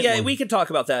 the white one. Yeah, we can talk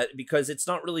about that because it's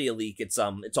not really a leak. It's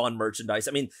on merchandise.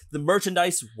 I mean, the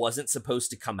merchandise wasn't supposed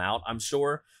to come out, I'm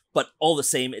sure, but all the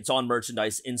same, it's on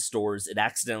merchandise in stores. It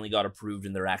accidentally got approved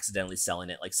and they're accidentally selling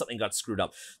it. Like, something got screwed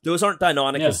up. Those aren't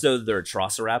Deinonychus, though. They're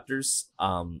Atrociraptors.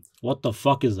 What the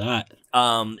fuck is that?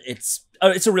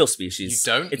 It's a real species.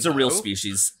 You don't It's know? a real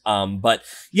species. But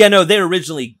yeah, no, they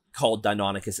originally called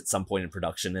Deinonychus at some point in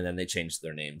production, and then they changed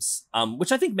their names.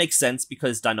 Which I think makes sense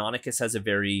because Deinonychus has a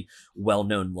very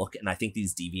well-known look, and I think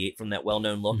these deviate from that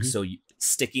well-known look. So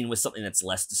sticking with something that's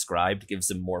less described gives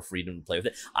them more freedom to play with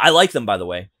it. I like them, by the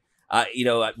way. A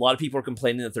lot of people are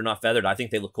complaining that they're not feathered. I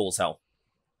think they look cool as hell.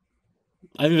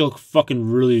 I think they look fucking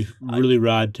really, really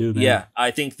rad too, man. Yeah, I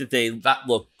think that they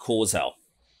look cool as hell.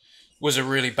 Was a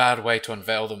really bad way to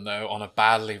unveil them, though, on a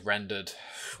badly rendered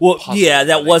puzzle. Yeah,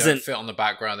 that wasn't... They don't fit on the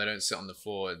background, they don't sit on the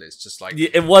floor. It's just like...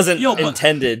 It wasn't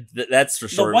intended, that's for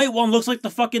sure. The white one looks like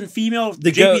the fucking female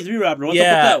JP3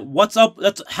 Raptor. What's up with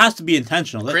that? That has to be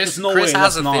intentional. Chris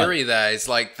has a theory there. It's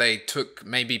like they took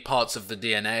maybe parts of the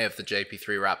DNA of the JP3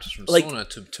 Raptors from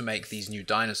Sorna to make these new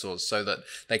dinosaurs, so that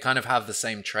they kind of have the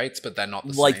same traits, but they're not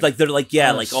the same. Like they're like,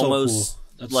 yeah, like so almost... Cool.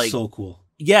 That's like, so cool.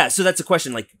 Yeah, so that's a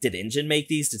question, like, did InGen make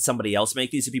these? Did somebody else make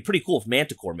these? It'd be pretty cool if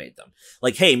Manticore made them.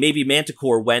 Like, hey, maybe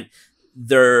Manticore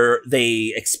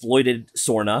they exploited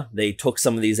Sorna, they took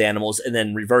some of these animals and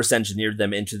then reverse engineered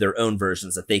them into their own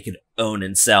versions that they could own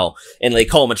and sell. And they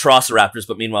call them Atrociraptors,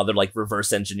 but meanwhile they're like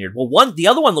reverse engineered. Well, the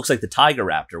other one looks like the Tiger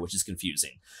Raptor, which is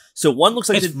confusing. So one looks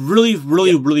like it's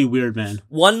really weird, man.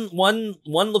 One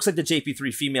looks like the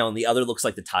JP3 female and the other looks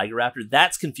like the Tiger Raptor.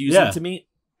 That's confusing to me.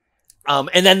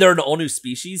 And then they're an all-new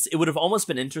species. It would have almost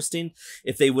been interesting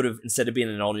if they would have, instead of being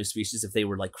an all-new species, if they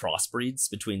were like crossbreeds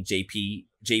between JP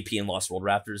and Lost World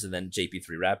Raptors and then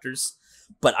JP3 Raptors.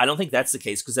 But I don't think that's the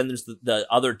case, because then there's the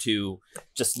other two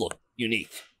just look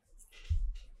unique.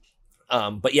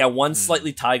 But yeah, one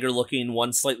slightly tiger-looking,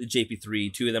 one slightly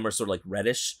JP3. Two of them are sort of like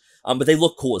reddish. But they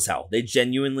look cool as hell. They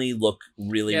genuinely look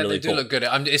really cool. Yeah, they do look good.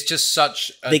 It's just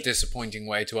such a disappointing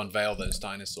way to unveil those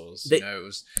dinosaurs. It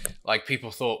was like people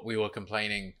thought we were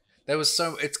complaining.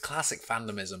 It's classic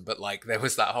fandomism, but like there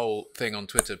was that whole thing on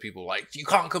Twitter. People were like, you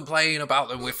can't complain about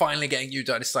them. We're finally getting new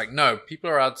dinosaurs. It's like, no, people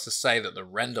are allowed to say that the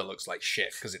render looks like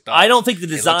shit because it does. I don't think the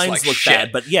designs look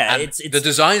bad, but yeah, it's the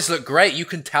designs look great. You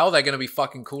can tell they're going to be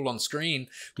fucking cool on screen,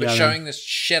 but showing this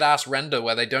shit ass render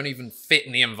where they don't even fit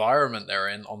in the environment they're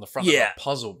in on the front of a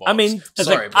puzzle box. I mean,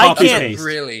 sorry, like, I can't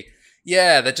really.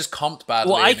 Yeah, they're just comped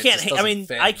badly. Well, I can't.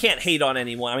 I can't hate on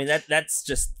anyone. I mean, that's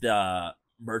just the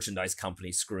merchandise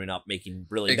company screwing up, making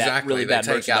really bad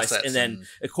merchandise, and then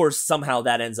of course somehow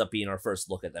that ends up being our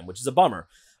first look at them, which is a bummer.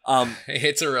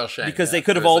 It's a real shame because they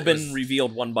could have all been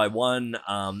revealed one by one.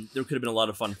 There could have been a lot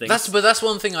of fun things. That's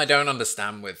one thing I don't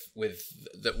understand with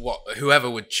whoever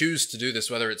would choose to do this,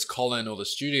 whether it's Colin or the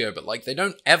studio. But like, they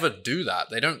don't ever do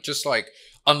that. They don't just like,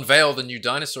 unveil the new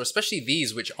dinosaur, especially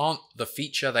these, which aren't the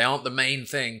feature, they aren't the main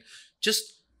thing.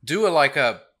 Just do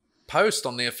a post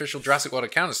on the official Jurassic World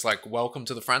account. It's like, welcome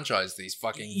to the franchise. These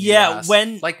fucking US,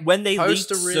 when they post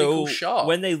leaked a really cool shot.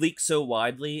 When they leak so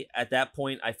widely, at that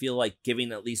point, I feel like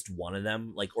giving at least one of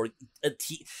them, or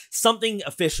something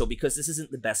official, because this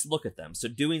isn't the best look at them. So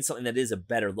doing something that is a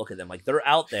better look at them, like they're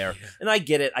out there, and I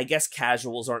get it. I guess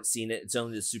casuals aren't seeing it; it's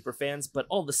only the super fans. But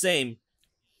all the same,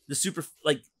 the super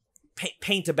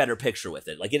paint a better picture with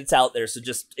it. Like, it's out there, so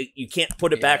you can't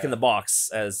put it back in the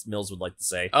box, as Mills would like to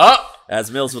say.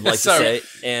 As Mills would like to say.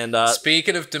 And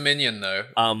speaking of Dominion, though,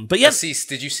 but yeah, Asees,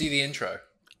 did you see the intro?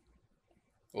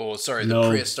 Or the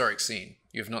prehistoric scene?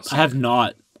 You have not seen. I have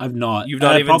not. I've not. You've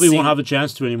not. I probably won't have a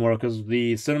chance to anymore because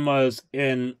the cinemas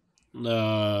in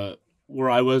where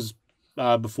I was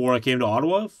before I came to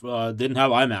Ottawa didn't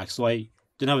have IMAX, so I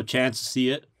didn't have a chance to see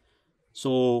it.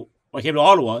 So when I came to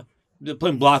Ottawa, they're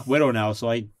playing Black Widow now, so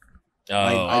I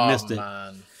missed it.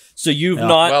 Man. So you've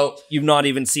not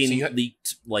even seen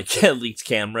leaked leaked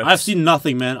cameras. I've seen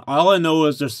nothing, man. All I know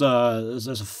is there's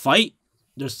a fight.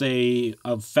 There's a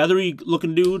feathery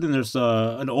looking dude, and there's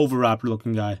an Oviraptor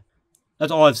looking guy.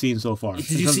 That's all I've seen so far. Did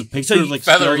you see pictures,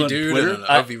 feathery dude and an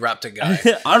Oviraptor guy?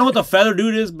 I don't know what the feather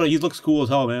dude is, but he looks cool as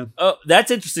hell, man. Oh, that's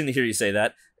interesting to hear you say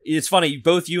that. It's funny.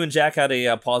 Both you and Jack had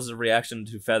a positive reaction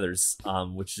to feathers,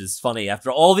 which is funny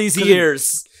after all these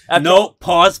years.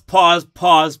 Pause.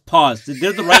 They did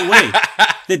it the right way.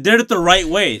 They did it the right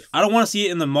way. I don't want to see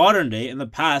it in the modern day. In the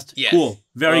past, cool,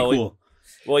 very cool.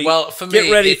 Well, for me,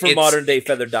 get ready for modern day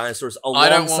feathered dinosaurs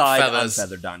alongside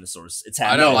unfeathered dinosaurs. It's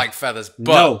happening. I don't like feathers,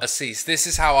 but Asees, this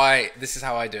is how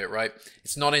I do it. Right?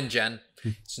 It's not InGen.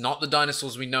 It's not the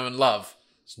dinosaurs we know and love.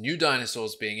 It's new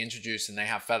dinosaurs being introduced, and they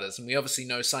have feathers. And we obviously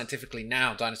know scientifically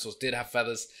now dinosaurs did have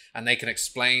feathers, and they can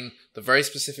explain the very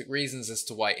specific reasons as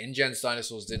to why InGen's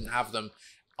dinosaurs didn't have them.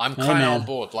 I'm kind of on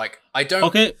board. Like, I don't.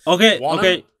 Okay.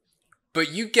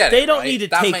 But you get it. They don't need to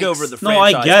take over the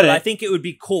franchise. No, I get it. I think it would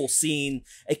be cool seeing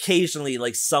occasionally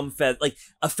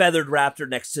a feathered raptor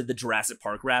next to the Jurassic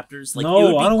Park raptors. Like,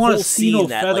 no, I don't want to see no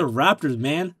feathered raptors,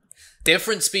 man.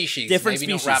 Different species. Not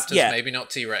raptors, maybe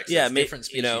not T-Rex. Yeah, different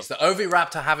species. The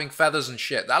Oviraptor having feathers and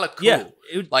shit. That look cool. Yeah,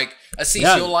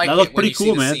 Asees, you'll like it when you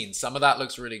see the scene. Some of that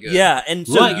looks really good. Yeah, and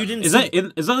so you didn't is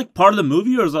that like part of the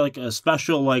movie, or is that like a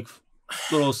special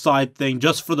little side thing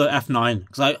just for the F9?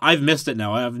 Because I've missed it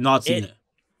now. I have not seen it.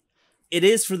 It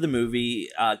is for the movie.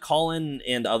 Colin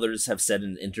and others have said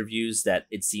in interviews that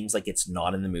it seems like it's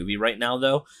not in the movie right now,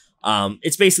 though.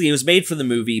 It's basically, it was made for the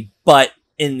movie, but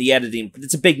in the editing,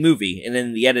 it's a big movie, and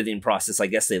in the editing process, I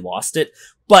guess they lost it.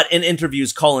 But in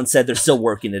interviews, Colin said they're still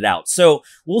working it out. So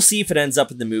we'll see if it ends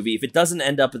up in the movie. If it doesn't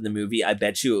end up in the movie, I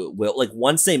bet you it will. Like,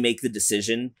 once they make the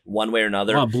decision, one way or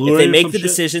another, if they make the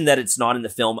decision that it's not in the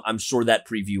film, I'm sure that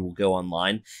preview will go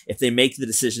online. If they make the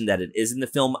decision that it is in the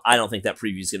film, I don't think that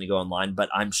preview is going to go online, but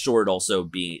I'm sure it'll also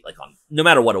be no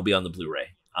matter what, it'll be on the Blu-ray.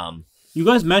 You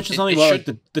guys mentioned something about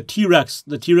the T-Rex.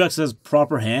 The T-Rex has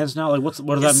proper hands now. Like, what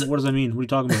does that mean? What are you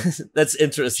talking about? That's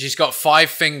interesting. She's got 5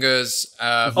 fingers,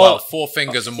 4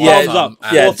 fingers and 1 thumb.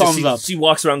 Thumbs up. She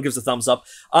walks around and gives a thumbs up.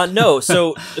 No,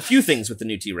 so a few things with the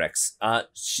new T-Rex.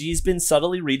 She's been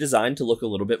subtly redesigned to look a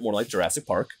little bit more like Jurassic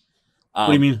Park. What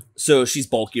do you mean? So she's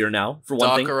bulkier now, for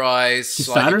one thing. Darker eyes,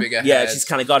 slightly bigger head. Yeah, she's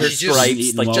kind of got her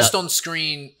stripes. Just on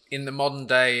screen, in the modern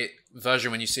day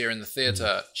version, when you see her in the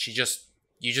theater, you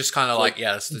just kind of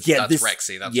that's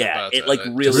Rexy. That's Roberta.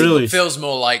 It really feels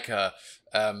more like her.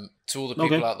 To all the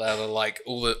people out there that are like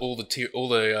all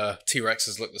the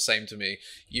T-Rexes look the same to me.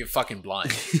 You're fucking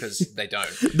blind because they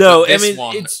don't. No, this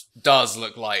one does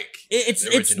look like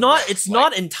it's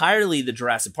not entirely the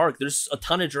Jurassic Park. There's a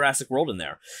ton of Jurassic World in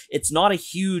there. It's not a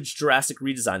huge Jurassic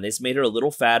redesign. They just made her a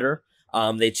little fatter.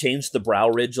 They changed the brow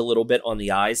ridge a little bit on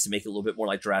the eyes to make it a little bit more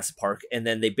like Jurassic Park. And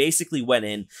then they basically went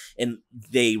in and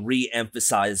they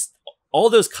re-emphasized all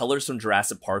those colors from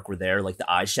Jurassic Park were there, like the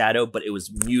eyeshadow, but it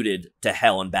was muted to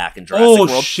hell and back in Jurassic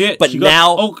World. Shit. But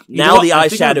now the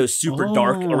eyeshadow is super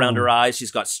dark around her eyes.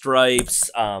 She's got stripes.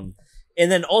 And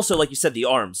then also, like you said, the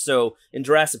arms. So in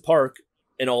Jurassic Park,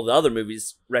 in all the other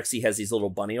movies, Rexy has these little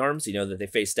bunny arms, that they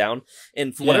face down.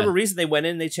 And for whatever reason, they went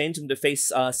in and they changed them to face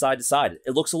side to side.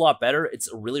 It looks a lot better. It's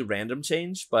a really random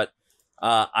change, but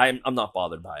I'm not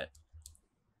bothered by it.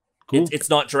 Cool. It's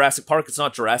not Jurassic Park. It's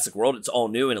not Jurassic World. It's all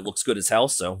new and it looks good as hell,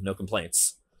 so no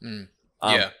complaints.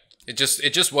 Yeah, it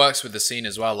just works with the scene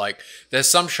as well. Like, there's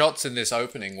some shots in this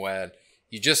opening where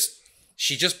she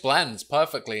just blends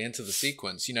perfectly into the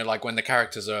sequence. Like when the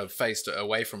characters are faced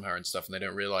away from her and stuff and they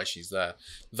don't realize she's there.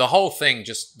 The whole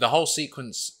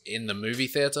sequence in the movie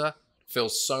theater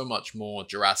feels so much more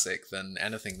Jurassic than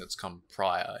anything that's come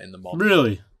prior in the model.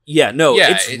 Really? Yeah, no,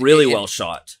 it's really well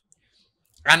shot.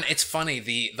 And it's funny,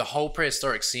 the whole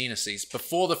prehistoric scene of Asees,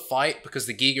 before the fight, because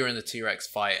the Giga and the T-Rex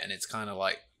fight, and it's kind of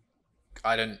like,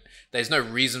 there's no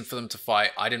reason for them to fight.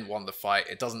 I didn't want the fight.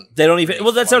 It doesn't. They don't even.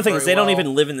 Well, that's the other thing is they don't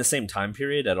even live in the same time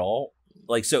period at all.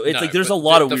 Like, so it's like there's a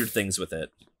lot of weird things with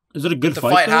it. Is it a good fight?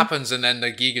 The fight happens and then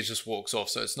the Giga just walks off.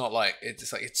 So it's not like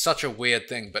it's such a weird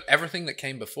thing. But everything that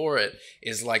came before it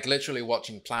is like literally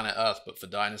watching Planet Earth, but for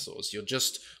dinosaurs. You're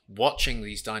just watching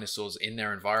these dinosaurs in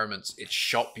their environments. It's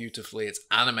shot beautifully. It's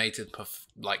animated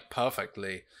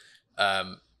perfectly.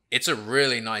 It's a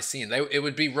really nice scene. It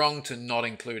would be wrong to not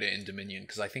include it in Dominion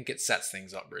because I think it sets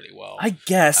things up really well. I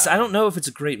guess. I don't know if it's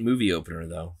a great movie opener,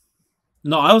 though.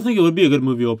 No, I don't think it would be a good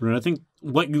movie opener. I think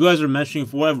what you guys are mentioning,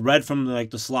 from what I've read from like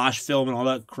the Slash film and all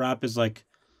that crap, is like,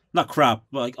 not crap,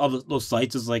 but like all those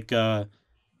sites is like that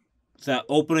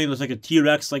opening. There's like a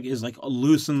T-Rex is like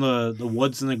loose in the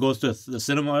woods and it goes to the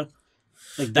cinema.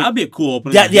 Like that'd be a cool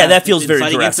opening. That feels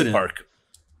very Jurassic Park.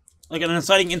 Like an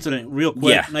inciting incident, real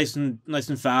quick, nice and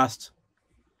fast.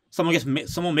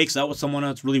 Someone makes out with someone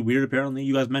that's really weird. Apparently,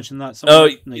 you guys mentioned that.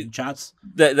 In the chats.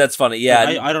 That's funny.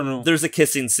 Yeah, I don't know. There's a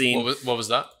kissing scene. What was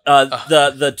that?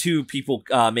 The two people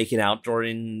making out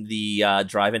during the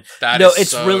drive-in.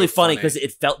 It's so really funny because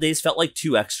they just felt like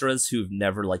two extras who've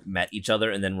never like met each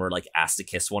other and then were like asked to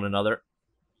kiss one another.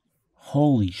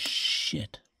 Holy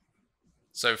shit!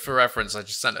 So for reference, I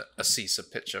just sent Asees a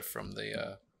picture from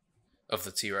the of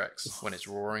the T-Rex when it's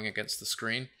roaring against the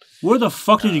screen. Where the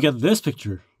fuck did you get this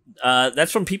picture?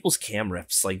 That's from people's cam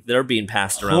rips. Like they're being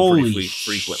passed around pretty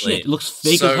frequently. Shit. It looks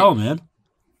fake as hell, man.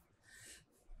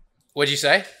 What'd you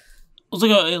say?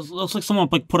 It looks like someone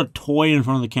like put a toy in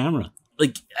front of the camera.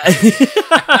 Like,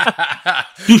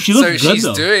 dude, she looks good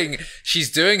though. She's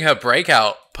doing her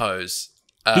breakout pose.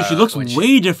 Dude, she looks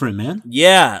way different, man.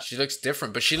 Yeah, she looks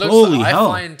different, but she looks.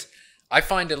 I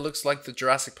find it looks like the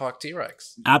Jurassic Park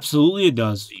T-Rex. Absolutely, it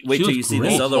does. Wait till you see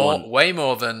this other one. Way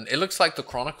more than it looks like the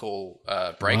Chronicle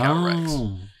breakout Rex.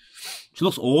 She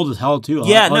looks old as hell too.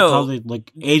 Yeah, I like how they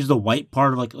like age the white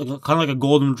part of like kind of like a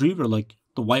golden retriever, like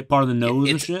the white part of the nose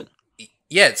and shit.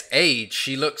 Yeah, it's age.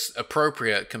 She looks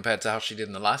appropriate compared to how she did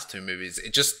in the last two movies.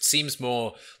 It just seems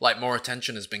more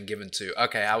attention has been given to,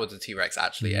 okay, how would the T-Rex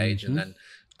actually age? And then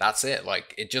that's it.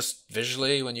 Like, it just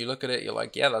visually, when you look at it, you're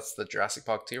like, yeah, that's the Jurassic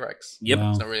Park T-Rex. Yep. Wow.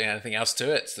 There's not really anything else to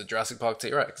it. It's the Jurassic Park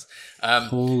T-Rex.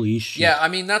 Holy shit. Yeah, I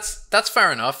mean, that's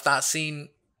fair enough. That scene,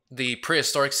 the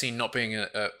prehistoric scene not being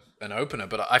an opener,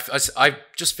 but I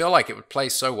just feel like it would play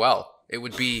so well. It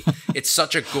would be, it's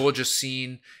such a gorgeous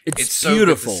scene. It's so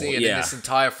beautiful. Good to see. And in this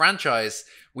entire franchise,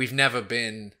 we've never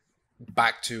been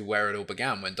back to where it all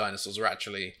began, when dinosaurs were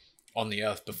actually on the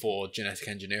Earth before genetic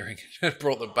engineering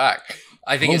brought them back.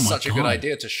 I think it's such a good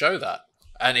idea to show that.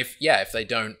 And if they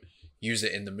don't use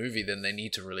it in the movie, then they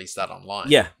need to release that online.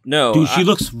 Yeah, no. Dude, she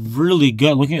looks really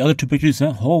good. Looking at the other two pictures,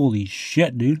 holy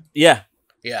shit, dude. Yeah.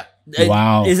 Yeah.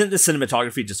 Wow. Isn't the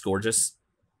cinematography just gorgeous?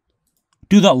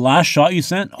 Dude, that last shot you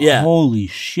sent? Yeah. Holy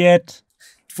shit.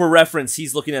 For reference,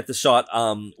 he's looking at the shot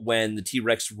when the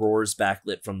T-Rex roars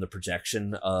backlit from the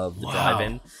projection of the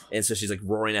drive-in. And so she's like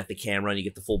roaring at the camera and you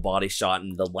get the full body shot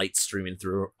and the light streaming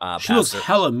through she looks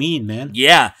hella mean, man.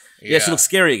 Yeah, she looks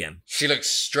scary again. She looks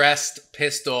stressed,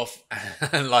 pissed off,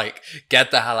 and like,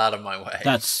 get the hell out of my way.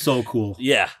 That's so cool.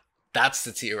 Yeah. That's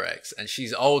the T-Rex. And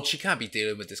she's old. She can't be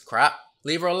dealing with this crap.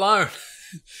 Leave her alone.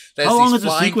 There's How long these is the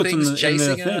flying sequence things in the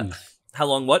chasing her. thing? How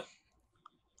long what?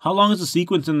 How long is the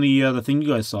sequence in the thing you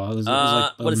guys saw? Is it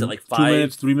like, what is it, like 2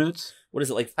 minutes, 3 minutes? What is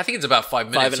it, like? I think it's about 5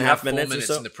 minutes. 5.5 minutes 4 minutes or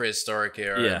so? in the prehistoric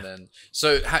era. Yeah. And then,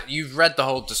 so you've read the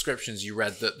whole descriptions. You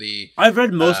read that I've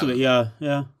read most of it,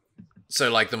 yeah.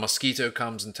 So like the mosquito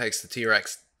comes and takes the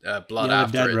T-Rex blood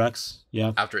after dead Rex.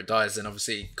 Yeah. After it dies. And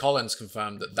obviously Collins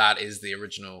confirmed that is the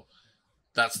original.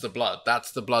 That's the blood.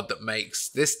 That's the blood that makes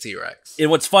this T-Rex. And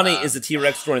what's funny is the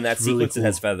T-Rex during that really sequence, cool. it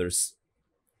has feathers.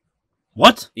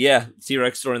 What? Yeah,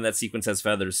 T-Rex during that sequence has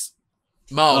feathers.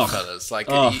 Mild feathers. Like,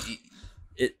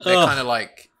 they're kind of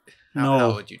like,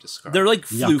 how would you describe They're like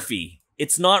Yuck. floofy.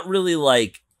 It's not really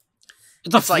like...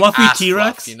 It's a fluffy like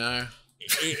T-Rex? Fluff, you know?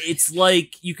 It's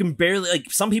like, you can barely...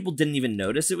 Like, some people didn't even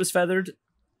notice it was feathered,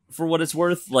 for what it's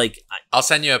worth. Like, I'll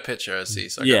send you a picture,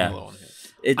 Asees. So I got another one here.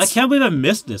 I can't believe I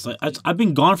missed this. I've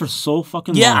been gone for so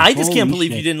fucking long. Yeah, I just can't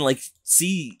believe shit. you didn't like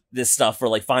see this stuff or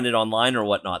like find it online or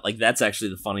whatnot. Like, that's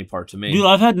actually the funny part to me. Dude,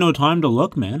 I've had no time to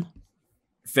look, man.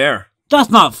 Fair.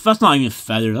 That's not even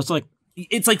feather. That's like...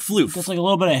 It's like floof. That's like a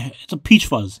little bit of... It's a peach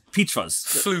fuzz. Peach fuzz.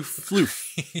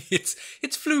 Floof.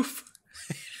 it's floof.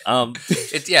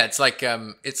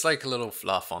 It's like a little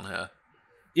fluff on her.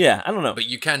 Yeah, I don't know. But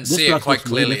you can see it quite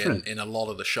clearly in a lot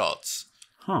of the shots.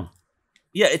 Huh.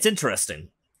 Yeah, it's interesting.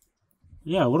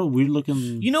 Yeah, what a weird looking...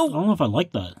 I don't know if I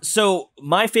like that. So,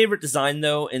 my favorite design,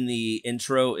 though, in the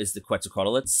intro is the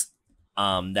Quetzalcoatlus.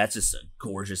 That's just a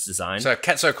gorgeous design. So,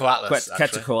 Quetzalcoatlus,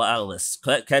 Quetzalcoatlus.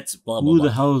 Blah, blah, Who blah.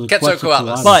 the hell is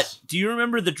Quetzalcoatlus? But, do you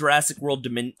remember the Jurassic World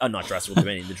Dominion... not Jurassic World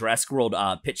Dominion. The Jurassic World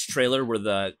pitch trailer where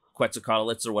the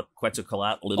Quetzalcoatlus, or what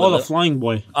Quetzalcoatlus... Oh, the flying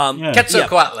boy. Yeah.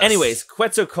 Quetzalcoatlus. Yeah. Anyways,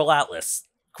 Quetzalcoatlus.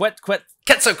 Quetzalcoatlus.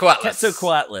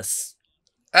 Quetzalcoatlus.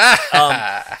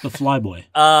 The flyboy.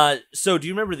 So do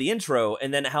you remember the intro,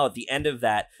 and then how at the end of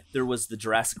that there was the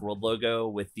Jurassic World logo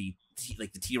with the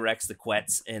T-Rex, the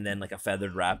Quetz, and then like a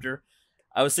feathered raptor?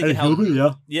 I was thinking I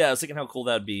was thinking how cool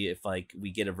that would be if like we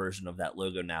get a version of that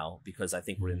logo now, because I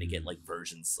think we're gonna get like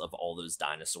versions of all those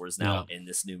dinosaurs now in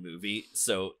this new movie.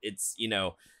 So it's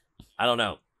I don't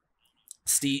know.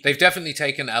 Steve, they've definitely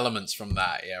taken elements from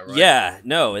that, right? Yeah,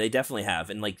 no, they definitely have,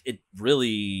 and like it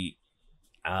really.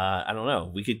 I don't know.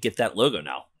 We could get that logo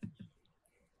now.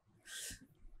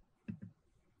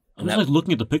 I'm just like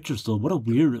looking at the picture still. What a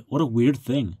weird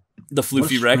thing. The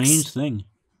floofy Rex. Strange thing.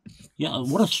 Yeah,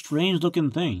 what a strange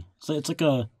looking thing. It's like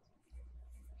a.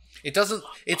 It doesn't.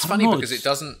 It's funny because it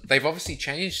doesn't. They've obviously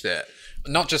changed it.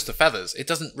 Not just the feathers. It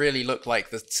doesn't really look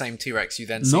like the same T-Rex you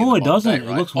then see. No, it doesn't. Day,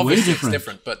 right? It looks obviously way different. It's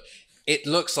different, but. It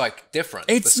looks like different.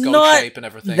 It's the skull not shape and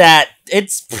everything.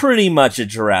 It's pretty much a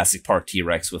Jurassic Park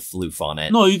T-Rex with floof on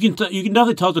it. No, you can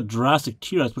definitely tell the Jurassic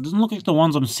T-Rex, but it doesn't look like the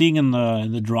ones I'm seeing in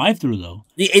the drive-through though.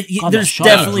 There's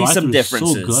definitely some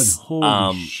differences. So good.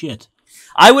 Holy shit!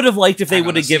 I would have liked if they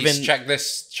would have given. Check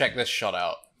this shot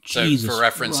out. Jesus so for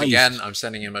reference Christ. again, I'm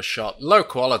sending him a shot, low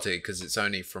quality because it's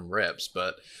only from ribs,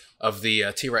 but of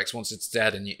the T-Rex once it's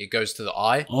dead and it goes to the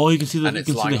eye. Oh, you can see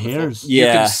the hairs. You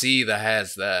can see the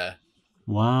hairs there.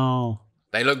 Wow.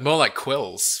 They look more like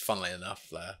quills, funnily enough.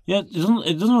 There. Yeah,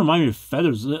 it doesn't remind me of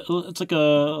feathers. It's like a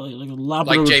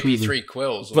Labrador like retriever. JP3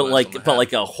 quills, but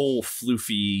like a whole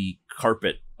floofy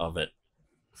carpet of it.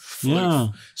 Floof. Yeah.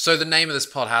 So the name of this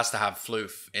pod has to have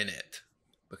floof in it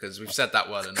because we've said that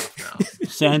word enough now.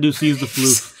 Sandhu sees the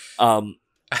floof.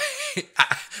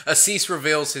 Asees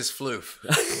reveals his floof.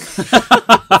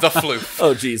 The floof.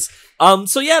 Oh, geez.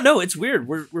 So yeah, no, it's weird.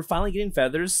 We're finally getting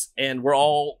feathers, and we're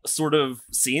all sort of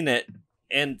seeing it,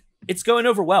 and it's going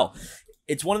over well.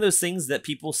 It's one of those things that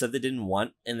people said they didn't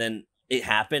want, and then it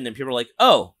happened, and people were like,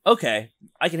 "Oh, okay,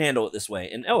 I can handle it this way."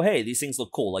 And oh, hey, these things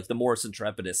look cool, like the Morris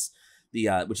intrepidus,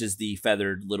 which is the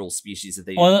feathered little species that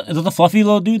they. Oh, is that the fluffy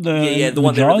little dude? The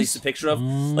one they jaws? released a picture of.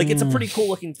 Like, it's a pretty cool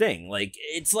looking thing. Like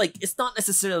it's not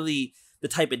necessarily the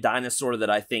type of dinosaur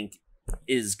that I think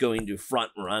is going to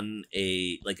front run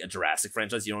a Jurassic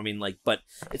franchise, you know what I mean? Like, but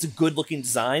it's a good looking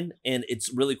design, and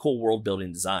it's really cool world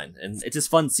building design, and it's just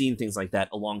fun seeing things like that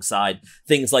alongside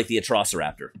things like the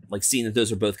Atrociraptor, like seeing that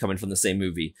those are both coming from the same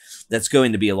movie. That's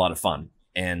going to be a lot of fun,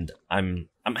 and I'm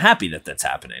happy that that's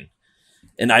happening,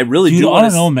 and I really do. I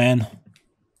don't know, man.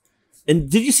 And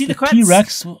did you see the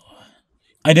T-Rex?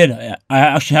 I did. I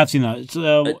actually have seen that. It's,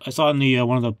 I saw it in the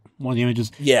one of the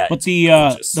images. Yeah, but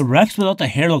the Rex without the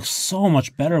hair looks so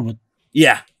much better.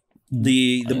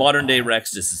 The modern day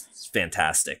Rex is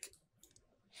fantastic.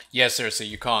 Yeah, seriously,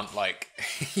 you can't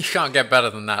get better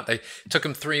than that. They took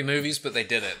them 3 movies, but they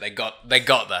did it. They got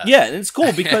that. Yeah, and it's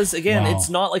cool because again, Wow. it's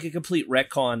not like a complete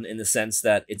retcon in the sense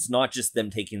that it's not just them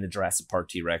taking the Jurassic Park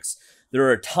T-Rex. There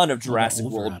are a ton of Jurassic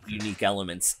World unique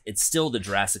elements. It's still the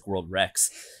Jurassic World Rex.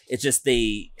 It's just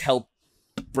they help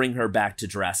bring her back to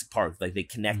Jurassic Park. Like they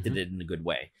connected it in a good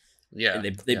way. Yeah,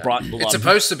 and they brought. It's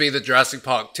supposed to be the Jurassic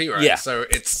Park T-Rex, yeah. So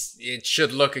it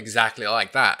should look exactly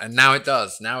like that, and now it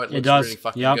does. Now it looks really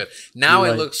fucking Yep. good. Now You're it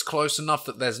right. looks close enough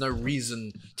that there's no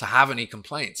reason to have any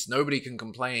complaints. Nobody can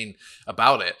complain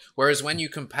about it. Whereas when you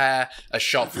compare a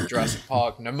shot from Jurassic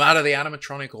Park, no matter the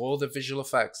animatronic or the visual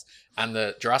effects, and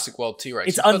the Jurassic World T-Rex,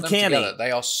 it's you put uncanny. them together,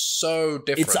 they are so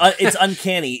different. It's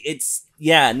uncanny. It's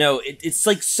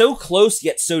like so close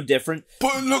yet so different.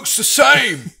 But it looks the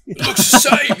same. It looks the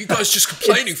same. You guys just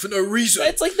complaining for no reason.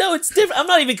 It's like, no, it's different. I'm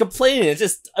not even complaining. It's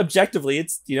just objectively, it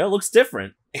looks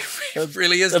different. It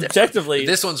really is objectively.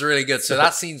 This one's really good. So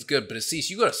that scene's good, but Asees,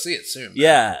 you got to see it soon. Man.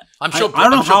 Yeah, I'm sure. I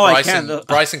don't know how Bryson, I can.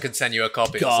 Bryson can send you a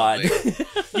copy. God. Or something.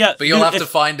 Yeah, but you'll have to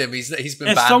find him. He's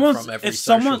been banned from every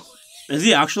social. Is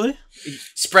he actually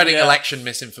spreading election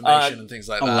misinformation and things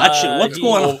like that? Election? What's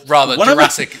going on? Or rather,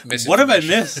 Jurassic misinformation. What have I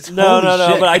missed? No.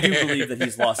 But I do believe that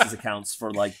he's lost his accounts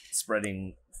for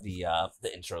spreading the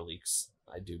intro leaks.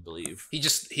 I do believe he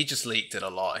just leaked it a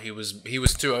lot. He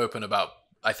was too open about.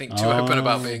 I think open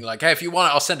about being like, hey, if you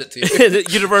want it, I'll send it to you.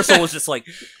 Universal was just like,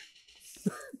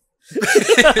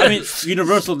 I mean,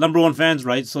 Universal #1 fans,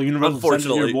 right? So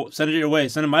Universal, send it your way.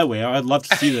 Send it my way. I'd love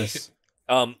to see this.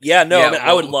 I mean,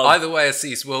 I would love. Either way,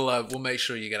 Asees, we'll make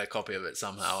sure you get a copy of it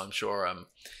somehow. I'm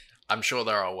sure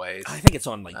there are ways. I think it's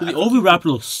on like the Oviraptor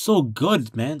looks so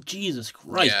good, man. Jesus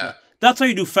Christ. Yeah. That's how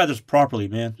you do feathers properly,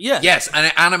 man. Yeah. Yes, and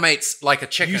it animates like a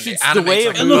chicken.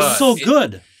 It looks so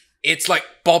good. It's like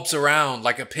bobs around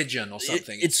like a pigeon or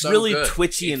something. It's so really good.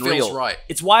 twitchy and feels real. Right.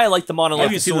 It's why I like the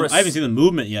Monolithosaurus. I haven't seen the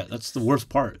movement yet. That's the worst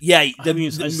part. Yeah, the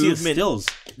movement. Stills.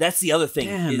 That's the other thing.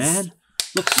 Damn, man.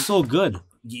 Looks so good.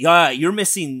 Yeah, you're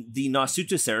missing the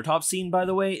Nasutoceratops scene, by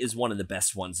the way, is one of the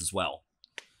best ones as well.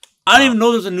 I didn't even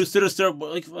know there's a new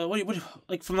Nasutoceratops,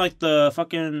 like from like the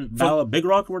fucking Battle of Big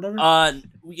Rock or whatever?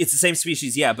 It's the same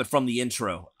species, yeah, but from the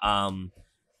intro.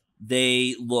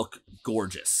 They look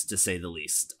gorgeous, to say the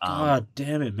least. God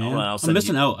damn it, man! I'm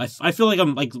missing out. I feel like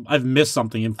I've missed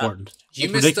something important. You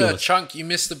missed a chunk. You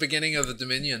missed the beginning of the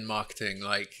Dominion marketing.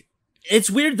 Like,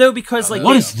 it's weird though because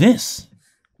what is this?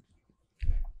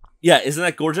 Yeah, isn't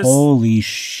that gorgeous? Holy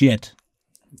shit!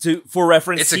 For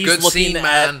reference, it's a he's good looking scene,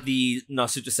 man. at the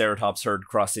Nasutoceratops herd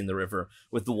crossing the river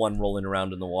with the one rolling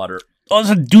around in the water. Oh,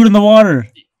 there's a dude in the water.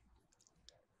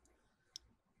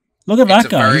 Look at that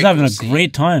guy. He's having a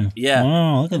great time. Yeah.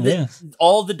 Wow, look at this.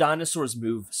 All the dinosaurs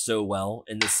move so well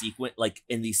in this sequence, like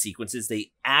in these sequences.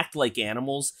 They act like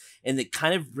animals, and it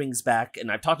kind of brings back,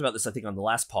 and I've talked about this, I think, on the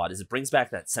last pod, is it brings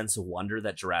back that sense of wonder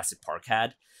that Jurassic Park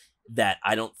had. That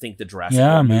I don't think the Jurassic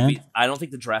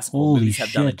World movies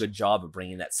have done a good job of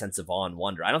bringing that sense of awe and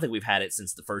wonder. I don't think we've had it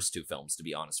since the first two films, to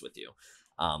be honest with you.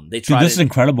 They tried. This is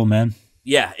incredible, man.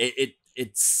 Yeah,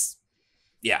 it's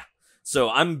yeah.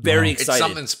 So I'm very excited. It's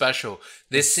something special.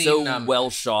 This scene, so well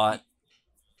shot.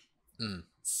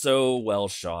 So well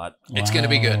shot. It's going to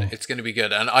be good. It's going to be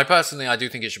good. And I do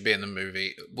think it should be in the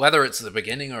movie. Whether it's at the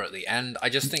beginning or at the end, I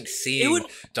just think seeing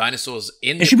dinosaurs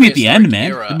in the should be at the end,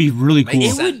 man. It'd be really cool.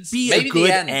 It would be maybe a good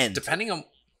end. Depending on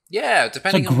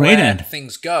where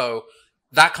things go,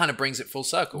 that kind of brings it full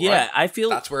circle, yeah, right? I feel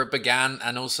that's where it began,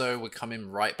 and also we're coming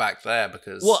right back there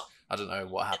because I don't know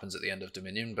what happens at the end of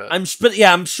Dominion, but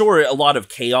I'm sure a lot of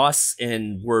chaos,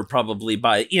 and we're probably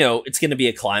it's going to be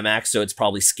a climax, so it's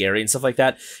probably scary and stuff like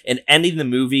that. And ending the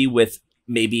movie with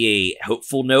maybe a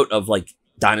hopeful note of like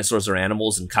dinosaurs are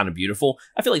animals and kind of beautiful.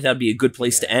 I feel like that'd be a good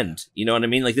place to end. You know what I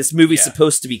mean? Like this movie's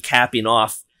supposed to be capping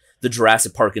off the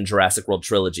Jurassic Park and Jurassic World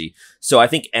trilogy, so I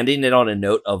think ending it on a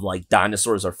note of like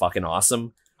dinosaurs are fucking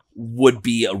awesome would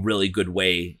be a really good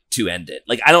way to end it.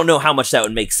 Like I don't know how much that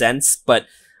would make sense, but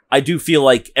I do feel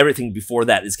like everything before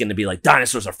that is going to be like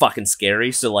dinosaurs are fucking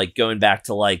scary. So like going back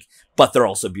to like, but they're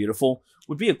also beautiful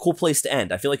would be a cool place to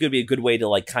end. I feel like it would be a good way to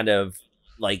like kind of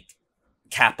like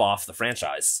cap off the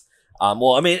franchise.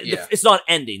 It's not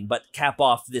ending, but cap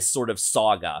off this sort of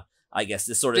saga, I guess.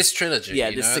 This trilogy.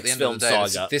 Yeah, this 6-film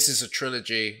saga. This is a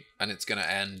trilogy and it's going to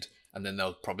end. And then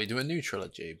they'll probably do a new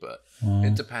trilogy, but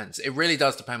it depends. It really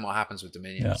does depend what happens with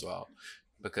Dominion as well.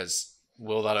 Because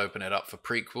will that open it up for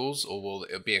prequels, or will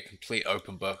it be a complete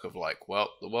open book of like, well,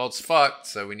 the world's fucked,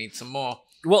 so we need some more?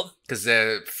 Well, because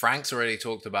Frank's already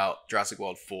talked about Jurassic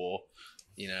World 4,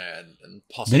 and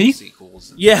possible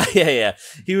sequels. Yeah.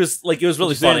 He was like, it was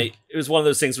really funny. It was one of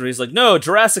those things where he's like, no,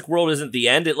 Jurassic World isn't the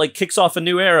end. It like kicks off a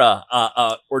new era.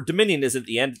 Or Dominion isn't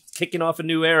the end, kicking off a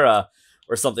new era,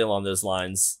 or something along those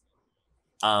lines.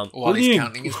 While he's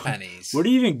counting his pennies. Where do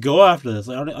you even go after this?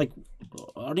 I don't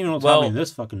even know what's happening in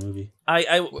this fucking movie.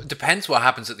 It depends what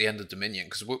happens at the end of Dominion,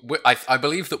 because I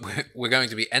believe that we're going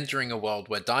to be entering a world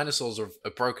where dinosaurs are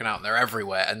broken out and they're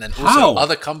everywhere, and then also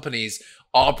other companies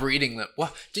are breeding them.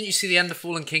 Well, didn't you see the end of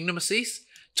Fallen Kingdom, Asees?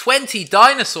 20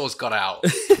 dinosaurs got out.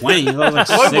 20? Like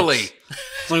globally.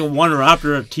 It's like one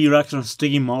raptor, a T-Rex, and a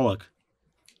Stiggy Moloch.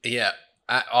 Yeah.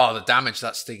 The damage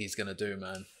that Stiggy's going to do,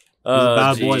 man.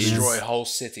 Destroy whole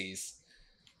cities.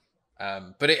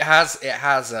 But it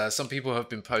has some people have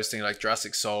been posting, like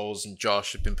Jurassic Souls and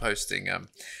Josh have been posting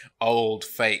old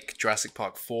fake Jurassic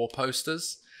Park 4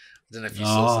 posters. I don't know if you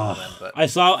saw some of them, but I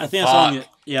think I saw them.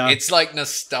 Yeah, it's like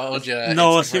nostalgia.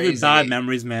 No, it's gonna be bad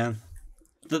memories, man.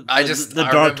 I dark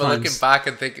remember times. looking back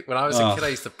and thinking, when I was a kid, I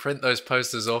used to print those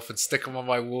posters off and stick them on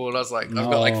my wall. I was like, I've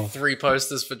got like 3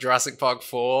 posters for Jurassic Park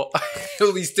 4,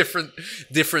 all these different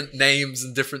names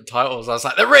and different titles. I was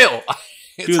like, they're real.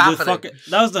 It's happening.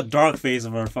 That was the dark phase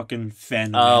of our fucking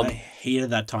fandom. I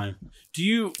hated that time.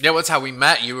 Yeah, that's how we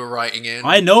met. You were writing in.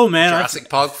 I know, man. Jurassic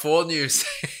Park 4 news.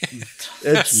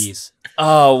 Jeez.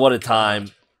 Oh, what a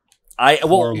time!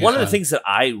 One of the things that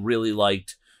I really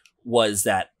liked was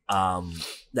that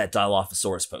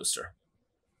Dilophosaurus poster.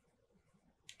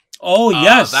 Oh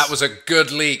yes, that was a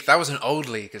good leak. That was an old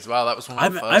leak as well. That was one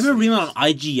of the first. I remember reading that on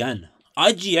IGN.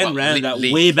 IGN ran that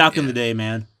way back in the day,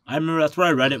 man. I remember that's where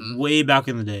I read it way back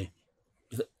in the day.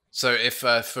 So if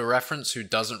for reference, who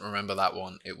doesn't remember that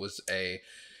one, it was a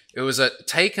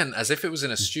taken as if it was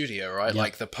in a studio, right? Yeah.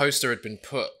 Like the poster had been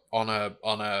put on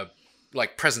a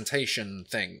like presentation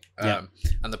thing, Yeah.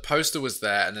 and the poster was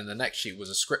there, and then the next sheet was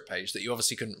a script page that you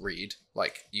obviously couldn't read,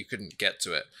 like you couldn't get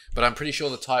to it. But I'm pretty sure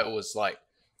the title was like,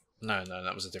 no,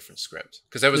 that was a different script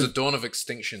because there was a Dawn of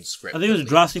Extinction script. I think it was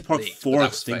Jurassic Park leaked, 4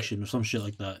 Extinction or some shit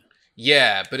like that.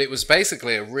 Yeah, but it was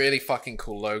basically a really fucking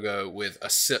cool logo with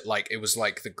it was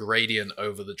like the gradient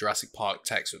over the Jurassic Park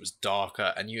text. It was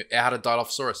darker, and it had a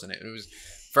Dilophosaurus in it. And it was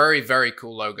very, very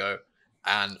cool logo.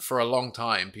 And for a long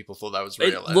time, people thought that was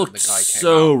real. It looked and the guy came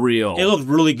so out. real. It looked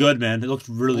really good, man. It looked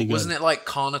really good. Wasn't it like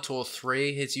Carnotaur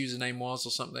 3? His username was or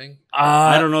something.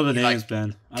 I don't know the names,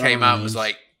 Ben. Came out and was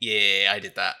like, "Yeah, I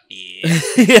did that." Yeah,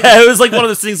 yeah, it was like one of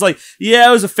those things. Like, yeah,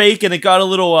 it was a fake, and it got a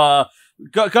little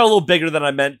got a little bigger than I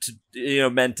meant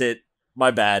it. My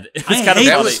bad. It was kind of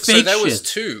funny. So there was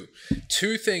two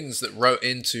things that wrote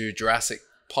into Jurassic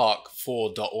Park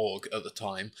 4.org at the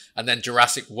time, and then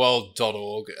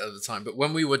JurassicWorld.org at the time. But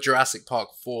when we were Jurassic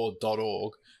Park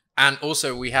 4.org, and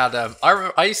also we had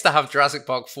I used to have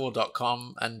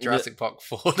JurassicPark4.com and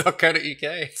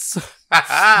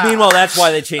JurassicPark4.co.uk. Meanwhile, that's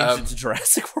why they changed it to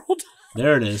Jurassic World.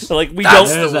 There it is. So we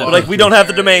don't have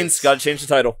the domains. Got to change the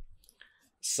title.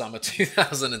 Summer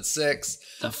 2006.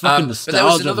 That fucking nostalgia, but there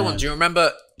was another man. one. Do you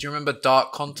remember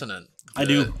Dark Continent? I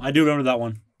do remember that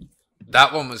one.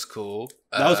 That one was cool.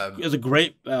 It was a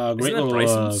great little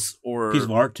piece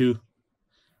of art too.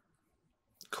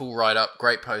 Cool write-up,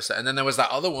 great poster. And then there was that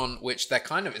other one, which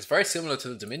it's very similar to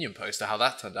the Dominion poster, how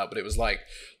that turned out, but it was like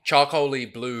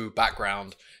charcoaly blue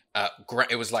background.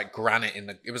 It was like granite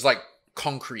it was like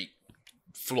concrete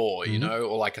floor, you know,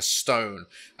 or like a stone,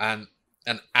 and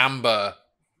an amber.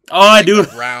 Oh, I do.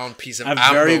 A round piece of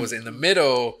amber was in the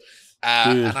middle.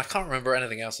 And I can't remember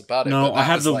anything else about it. No, I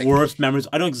have the worst memories.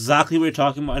 I know exactly what you're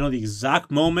talking about. I know the exact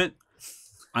moment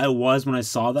I was when I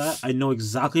saw that. I know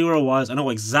exactly where I was. I know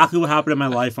exactly what happened in my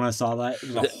life when I saw that. It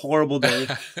was a horrible day.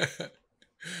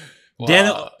 Wow.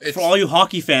 Daniel, for all you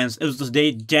hockey fans, it was the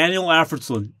day Daniel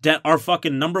Alfredsson, our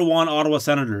fucking #1 Ottawa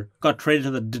Senator, got traded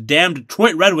to the damn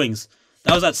Detroit Red Wings.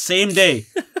 That was that same day.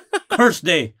 Cursed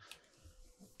day.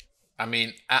 I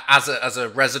mean, as a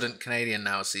resident Canadian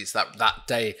now, Asees, that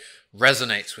day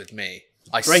resonates with me.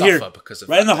 I suffer because of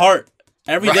right in the heart.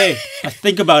 Every day I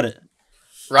think about it.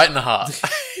 Right in the heart.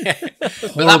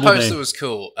 But that poster was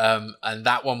cool. And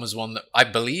that one was one that I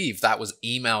believe that was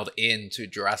emailed in to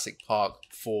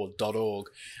JurassicPark4.org,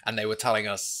 and they were telling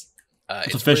us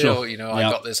it's official. Real, I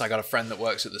got this. I got a friend that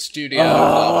works at the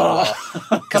studio.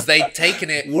 Because they'd taken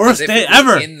it worst day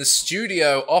ever in the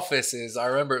studio offices. I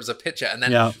remember it was a picture, and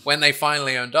then when they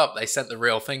finally owned up, they sent the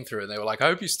real thing through, and they were like, "I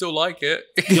hope you still like it."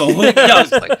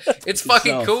 It's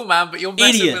fucking cool, man. But you're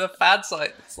messing with a fan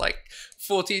site. It's like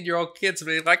 14-year-old kids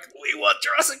being like, "We want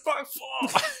Jurassic Park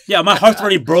 4." Yeah, my heart's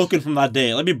already broken from that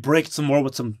day. Let me break some more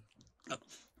with some.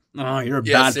 Oh, you're a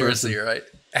bad seriously, person. Right?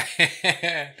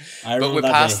 But we're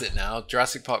past it now.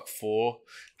 Jurassic Park 4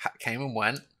 came and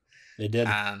went. They did.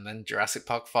 And then Jurassic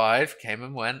Park 5 came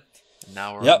and went. And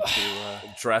now we're on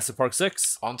to Jurassic Park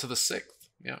 6. On to the 6th.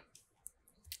 Yeah.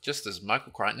 Just as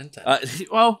Michael Crichton intended.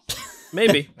 Well,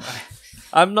 maybe.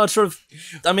 I'm not sure if...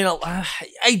 I mean,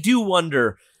 I do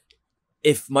wonder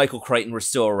if Michael Crichton were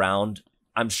still around.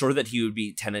 I'm sure that he would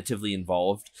be tentatively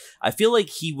involved. I feel like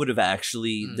he would have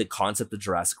actually... The concept of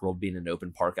Jurassic World being an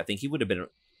open park, I think he would have been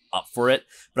up for it,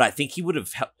 but I think he would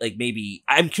have maybe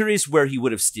I'm curious where he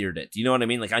would have steered it. Do you know what I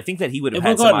mean? Like I think that he would have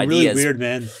had some ideas. Really weird,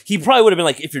 man. He probably would have been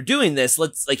like, if you're doing this,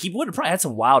 he would have probably had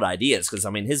some wild ideas because I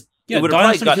mean it would have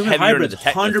probably got heavier into the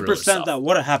technical 100% that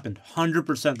would have happened.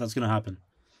 100% that's gonna happen.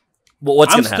 Well,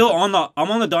 what's gonna happen?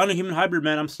 I'm on the Dino Human Hybrid,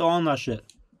 man. I'm still on that shit.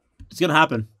 It's gonna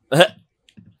happen.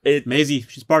 Maisie,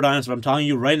 she's part dinosaur. I'm telling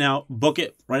you right now. Book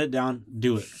it, write it down,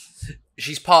 do it.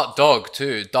 She's part dog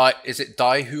too. Is it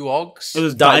di-hu-ogs? It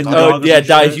was di-hu-ogs.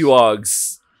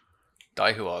 di-hu-ogs.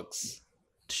 Di-hu-ogs.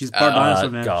 She's part dinosaur,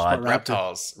 man. God,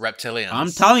 reptilians.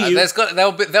 I'm telling you,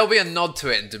 there'll be a nod to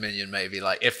it in Dominion. Maybe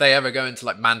like if they ever go into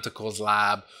like Manticore's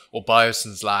lab or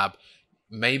Biosyn's lab,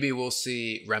 maybe we'll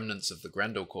see remnants of the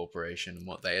Grendel Corporation and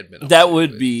what they had been. That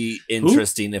would be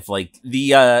interesting if like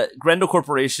the Grendel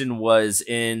Corporation was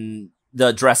in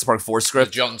the Jurassic Park 4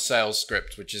 script. The John Sayles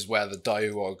script, which is where the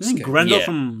di-hu-ogs came. Grendel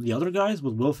from the other guys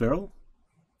with Will Ferrell?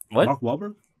 What? Mark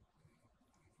Wahlberg?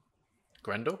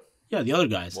 Grendel? Yeah, the other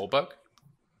guys. Wahlberg?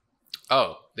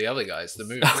 Oh, the other guys, the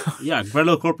movie. Yeah,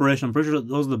 Grendel Corporation. I'm pretty sure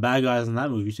those are the bad guys in that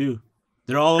movie too.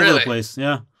 They're all over the Really? place.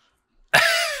 Yeah.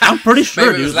 I'm pretty sure,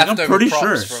 Maybe it was dude. Like, I'm leftover pretty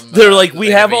props sure. from, They're like, that we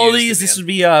they have never all used these. in This the would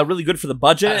be really good for the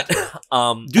budget.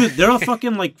 Dude, they're a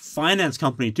fucking like finance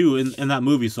company too in that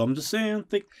movie. So I'm just saying,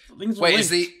 things. Wait, are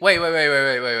is linked. the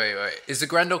wait? Is the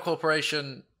Grendel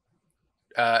Corporation?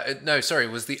 No, sorry.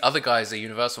 Was the other guys a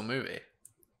Universal movie?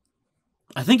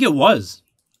 I think it was.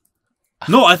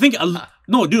 No, I think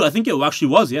no, dude. I think it actually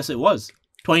was. Yes, it was.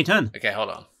 2010. Okay, hold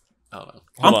on.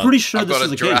 I'm pretty sure I've this got is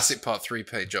a the Jurassic case. Park 3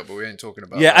 page up, but we ain't talking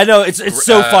about. Yeah, that. I know. It's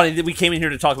so Uh, funny that we came in here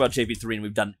to talk about JP3 and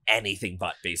we've done anything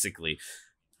but, basically.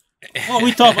 Well,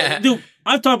 we talk about, dude.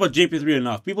 I've talked about JP3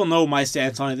 enough. People know my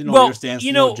stance on it. They know your stance.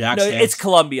 you they know know, Jack's no, stance. it's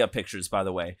Columbia Pictures, by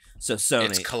the way. So Sony.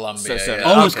 It's Columbia. So Sony. Yeah.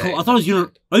 Oh, it's Okay. cool. I thought it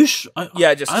was Are you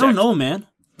Yeah, just I don't checked. know, man.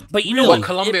 But you know Really? what?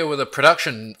 Columbia with a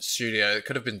production studio. It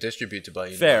could have been distributed by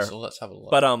Universal. Fair. Let's have a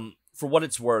look. But for what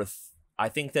it's worth, I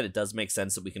think that it does make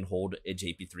sense that we can hold a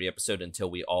JP3 episode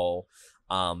until we all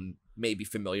maybe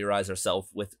familiarize ourselves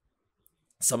with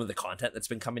some of the content that's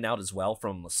been coming out as well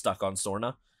from Stuck on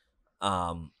Sorna.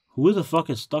 Who the fuck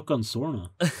is stuck on Sorna?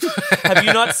 Have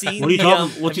you not seen? What are you the,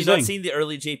 talking- what's have he you not saying? seen the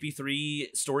early JP3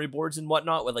 storyboards and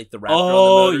whatnot with like the raptor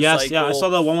Oh on the yes, motorcycle? yeah. I saw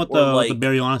that one with or, the like,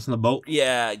 baryonyx in the boat.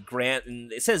 Yeah, Grant,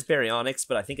 and it says baryonyx,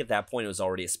 but I think at that point it was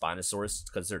already a Spinosaurus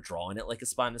because they're drawing it like a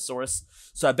Spinosaurus.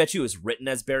 So I bet you it was written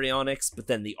as baryonyx, but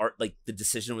then the art, like the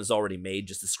decision was already made,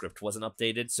 just the script wasn't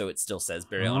updated, so it still says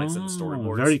baryonyx in the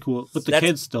storyboards. Very cool. With the That's-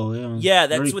 kids still, yeah. Yeah,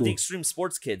 that's Very with the cool. Extreme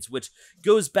Sports Kids, which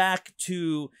goes back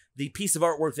to the piece of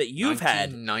artwork that you've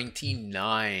had.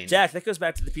 1999. Jack, that goes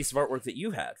back to the piece of artwork that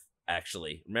you had,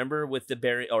 actually. Remember with the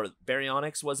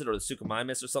baryonyx, was it, or the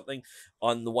Suchomimus or something,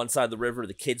 on the one side of the river,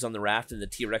 the kids on the raft, and the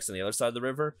T-Rex on the other side of the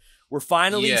river? We're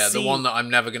finally Yeah, seeing... the one that I'm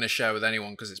never going to share with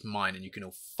anyone because it's mine and you can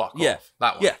all fuck Yeah. off.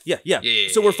 That one. Yeah.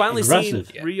 So we're finally seeing...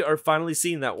 Aggressive. We are finally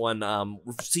seeing that one.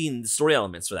 We're seeing the story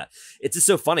elements for that. It's just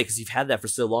so funny because you've had that for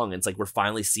so long, and it's like we're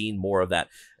finally seeing more of that.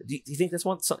 Do you think that's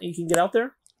something you can get out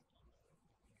there?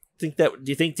 Do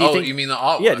you think? You mean the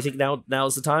artwork? Yeah, do you think now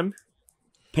is the time?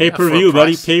 Pay per for a view,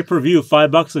 buddy. price. Pay per view.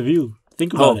 $5 a view.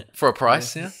 Think about it. For a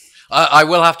price, yeah. I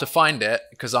will have to find it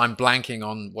because I'm blanking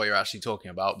on what you're actually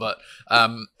talking about. But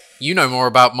you know more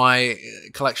about my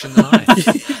collection than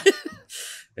I.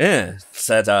 Yeah,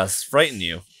 said frighten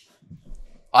you.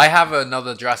 I have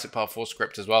another Jurassic Park 4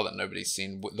 script as well that nobody's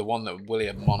seen. The one that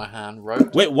William Monahan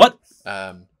wrote. Wait, what?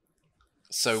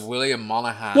 So William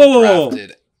Monahan Whoa.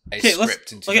 drafted a Okay,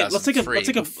 script in 2003. let's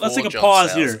take a before pause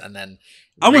John here. Sayles, and then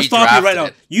I'm gonna stop you right now. redrafted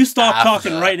it You stop after.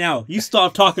 talking right now. You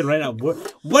stop talking right now.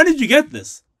 Where did you get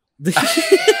this?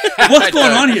 I What's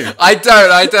going don't. on here? I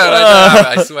don't have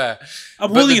it, I swear.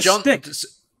 I'm But holding the a stick.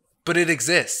 But it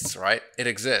exists, right? It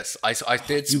exists. I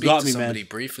did speak got to me, somebody man.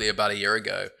 briefly about a year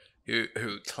ago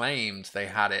who claimed they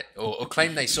had it or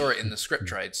claimed they saw it in the script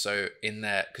trade. So in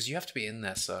there, because you have to be in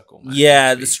their circle, man. Yeah,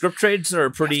 You the have to script trades are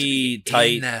be pretty in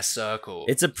tight. their circle.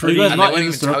 It's a you pretty. guys and not they won't in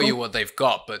the even tell circle? you what they've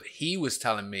got. But he was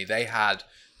telling me they had.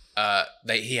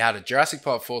 He had a Jurassic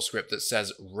Park 4 script that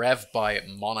says Rev by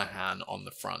Monahan on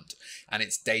the front, and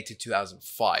it's dated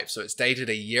 2005. So it's dated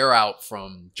a year out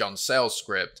from John Sayles'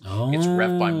 script. It's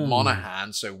Rev by Oh.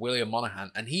 Monahan, so William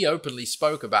Monahan, and he openly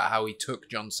spoke about how he took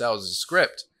John Sayles'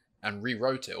 script and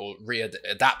rewrote it or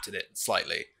adapted it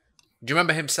slightly. Do you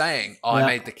remember him saying, "I Yeah.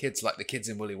 made the kids like the kids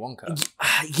in Willy Wonka"?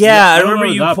 Yeah, I I remember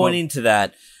remember you that pointing to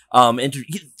that.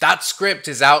 That script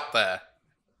is out there,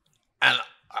 and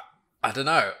I don't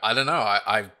know.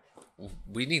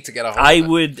 We need to get a hold of I it.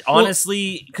 would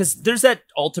honestly, because there's that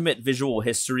Ultimate Visual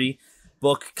History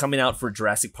book coming out for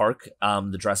Jurassic Park,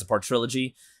 the Jurassic Park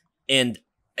trilogy, and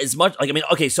as much like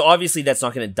okay, so obviously that's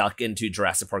not going to duck into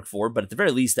Jurassic Park 4, but at the very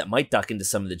least that might duck into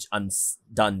some of the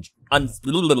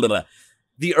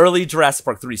the early Jurassic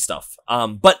Park 3 stuff.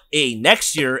 But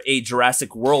next year a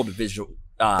Jurassic World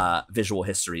visual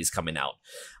history is coming out.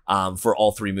 For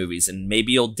all 3 movies, and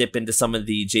maybe you'll dip into some of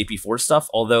the JP4 stuff,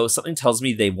 although something tells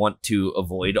me they want to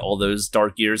avoid all those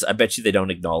dark years. I bet you they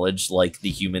don't acknowledge like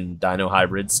the human dino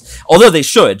hybrids, although they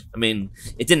should. I mean,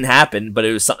 it didn't happen, but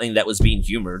it was something that was being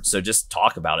humored, so just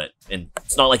talk about it. And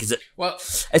it's not like it's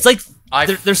like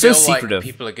they're so feel like secretive.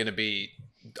 people are going to be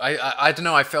I don't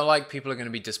know, I feel like people are going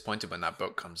to be disappointed when that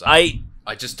book comes out.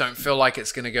 I just don't feel like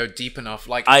it's going to go deep enough.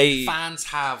 Like fans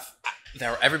have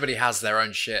everybody has their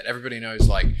own shit. Everybody knows,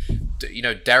 like, you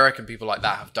know, Derek and people like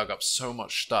that have dug up so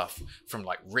much stuff from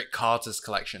like Rick Carter's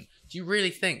collection. Do you really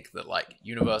think that like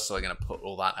Universal are going to put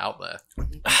all that out there?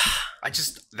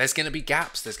 There's going to be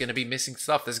gaps. There's going to be missing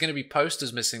stuff. There's going to be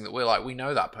posters missing that we're like, we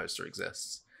know that poster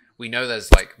exists. We know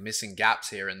there's like missing gaps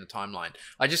here in the timeline.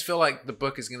 I just feel like the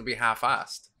book is going to be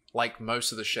half-assed. like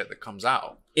most of the shit that comes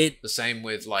out. The same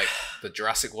with like the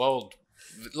Jurassic World.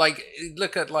 Like,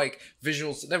 look at like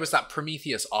visuals. There was that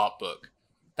Prometheus art book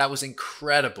that was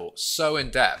incredible, so in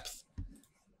depth.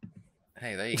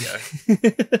 Hey, there you go.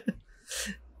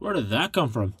 Where did that come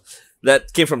from?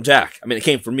 That came from Jack. I mean, it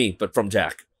came from me, but from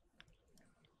Jack.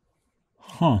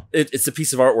 Huh. It's a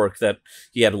piece of artwork that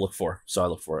he had to look for, so I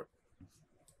looked for it.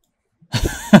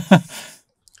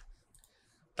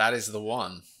 That is the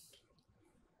one.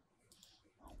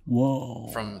 Whoa.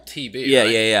 From TB. Yeah,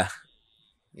 right?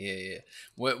 Yeah.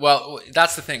 Well,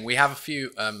 that's the thing. We have a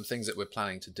few things that we're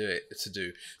planning to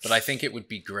do, but I think it would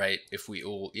be great if we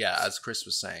all, as Chris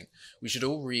was saying, we should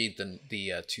all read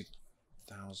the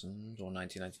 2000 or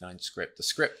 1999 script, the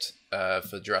script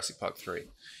for Jurassic Park 3.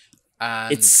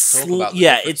 And talk about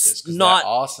it's not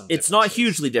awesome. It's not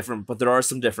hugely different, but there are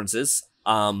some differences.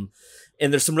 And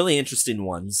there's some really interesting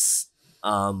ones.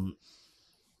 Some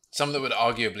that would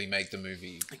arguably make the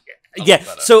movie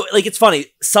so like it's funny,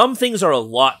 some things are a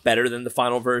lot better than the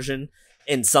final version,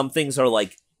 and some things are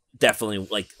like definitely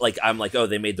like I'm like, oh,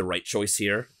 they made the right choice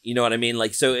here, you know what I mean?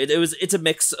 Like, so it's a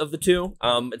mix of the two.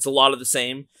 It's a lot of the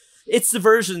same. It's the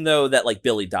version though that like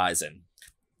Billy dies in.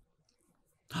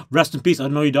 Rest in peace. I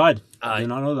didn't know he died. I did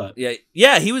not know that.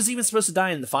 Yeah, he was even supposed to die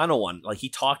in the final one. Like, he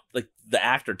talked, like the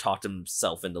actor talked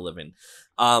himself into living,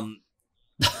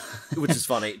 which is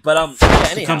funny. But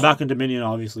anyhow, come back in Dominion,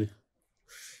 obviously.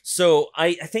 So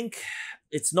I think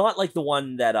it's not like the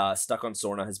one that Stuck on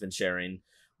Sorna has been sharing,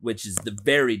 which is the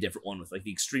very different one with like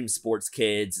the extreme sports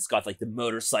kids. It's got like the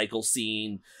motorcycle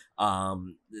scene.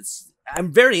 I'm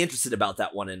very interested about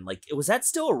that one. And like, was that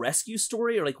still a rescue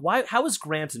story, or like how was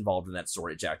Grant involved in that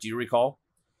story, Jack? Do you recall?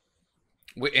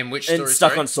 In which story? And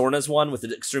Stuck on Sorna's one with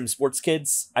the extreme sports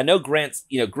kids. I know Grant's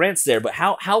there, but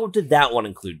how did that one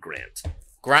include Grant?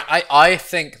 Grant, I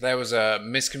think there was a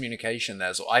miscommunication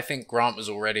there. So I think Grant was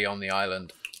already on the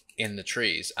island in the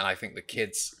trees, and I think the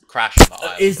kids crashed on the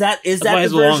island. Is that the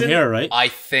version? Long hair, right? I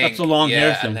think that's a long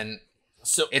hair thing. And then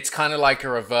so it's kind of like a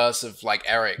reverse of like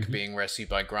Eric being rescued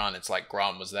by Grant. It's like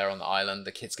Grant was there on the island,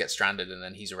 the kids get stranded, and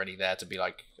then he's already there to be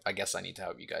like, I guess I need to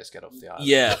help you guys get off the island.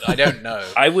 Yeah, but I don't know.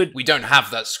 We don't have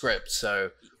that script,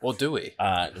 so or do we?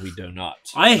 We do not.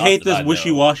 I hate this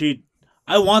wishy-washy.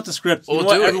 I want the scripts. You know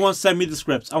what? Everyone send me the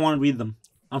scripts. I want to read them.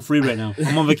 I'm free right now.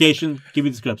 I'm on vacation. Give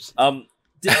me the scripts.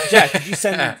 Jack, did you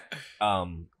send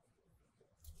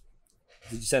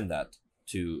that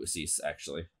to Asees,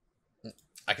 actually?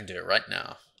 I can do it right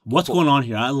now. What's going on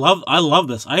here? I love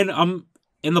this. I'm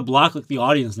in the black like the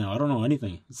audience now. I don't know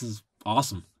anything. This is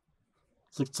awesome.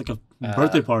 It's like a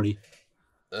birthday party.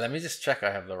 Let me just check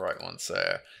I have the right one.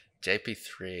 So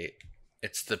JP3,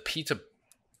 it's the Peter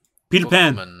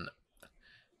Pan.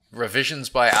 Revisions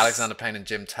by Alexander Payne and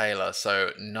Jim Taylor.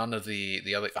 So none of the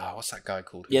other. Oh, what's that guy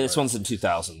called? Yeah, this one's in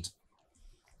 2000.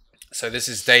 So this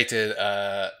is dated,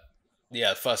 1st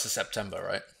of September,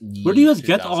 right? Where do you guys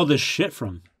get all this shit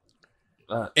from?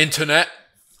 Internet.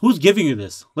 Who's giving you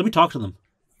this? Let me talk to them.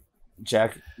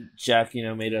 Jack,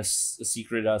 made us a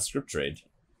secret script trade.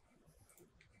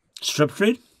 Strip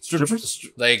trade? Strippers?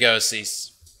 There you go,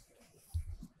 Asees.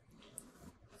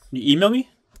 You email me?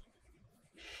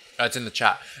 It's in the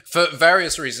chat. For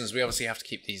various reasons, we obviously have to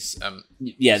keep these.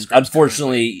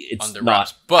 Unfortunately, it's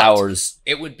not ours.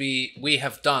 It would be. We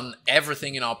have done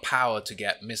everything in our power to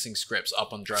get missing scripts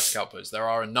up on Jurassic Outpost. There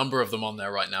are a number of them on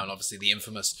there right now, and obviously the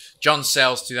infamous John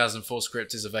Sayles 2004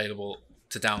 script is available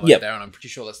to download there, and I'm pretty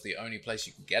sure that's the only place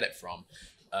you can get it from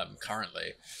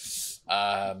currently.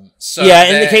 So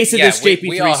in the case of this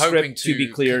JP3 script, to be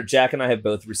clear, Mm-hmm. Jack and I have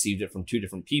both received it from two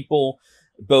different people.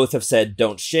 Both have said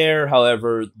don't share.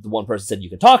 However, the one person said you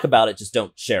can talk about it, just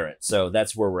don't share it. So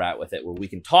that's where we're at with it, where we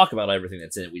can talk about everything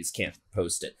that's in it. We just can't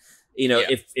post it.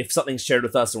 If something's shared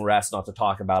with us and we're asked not to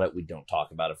talk about it, we don't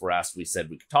talk about it. If we're asked, we said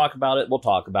we could talk about it, we'll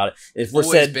talk about it. If we're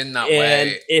always been that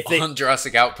way on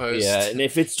Jurassic Outpost. Yeah, and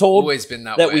if it's told always been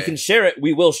that way. We can share it,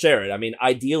 we will share it. I mean,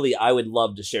 ideally, I would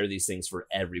love to share these things for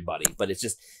everybody, but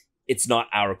it's not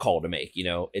our call to make,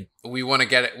 We want to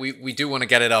get it. We do want to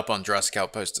get it up on Jurassic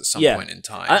Outpost at some point in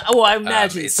time. I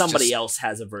imagine somebody else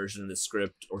has a version of the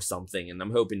script or something, and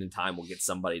I'm hoping in time we'll get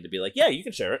somebody to be like, yeah, you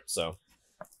can share it. So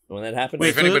when that happens,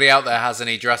 if anybody out there has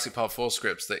any Jurassic Park 4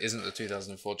 scripts that isn't the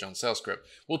 2004 John Sayles script,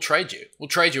 we'll trade you. We'll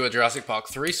trade you a Jurassic Park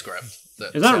 3 script.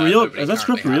 Is that real? Is that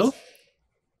script real?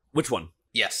 Which one?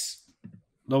 Yes.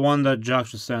 The one that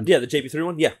Josh just sent. Yeah, the JP3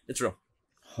 one? Yeah, it's real.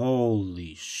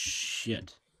 Holy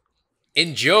shit.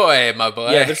 Enjoy, my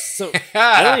boy. Yeah,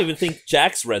 I don't even think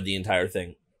Jack's read the entire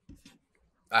thing.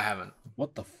 I haven't.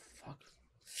 What the fuck?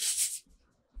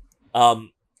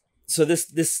 So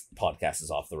this podcast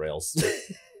is off the rails.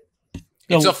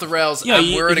 It's off the rails,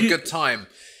 and we're at a good time.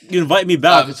 You invite me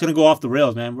back, it's gonna go off the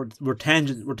rails, man. We're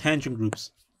tangent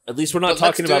groups. At least we're not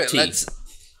talking about tea.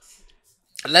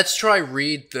 Let's try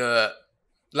read the.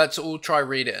 Let's all try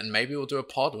read it, and maybe we'll do a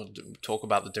pod. We'll talk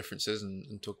about the differences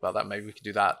and talk about that. Maybe we could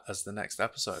do that as the next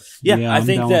episode. Yeah, I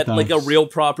think that like a real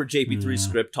proper JP3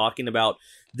 script talking about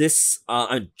this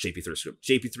JP3 script,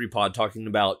 JP3 pod talking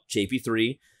about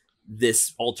JP3,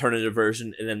 this alternative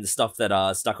version, and then the stuff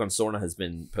that Stuck on Sorna has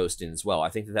been posting as well. I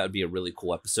think that would be a really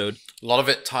cool episode. A lot of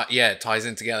it, it ties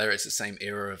in together. It's the same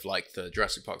era of like the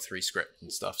Jurassic Park 3 script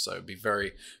and stuff. So it'd be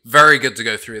very, very good to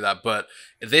go through that. But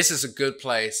this is a good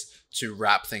place to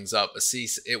wrap things up.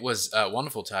 Asees, it was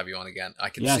wonderful to have you on again. I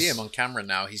can see him on camera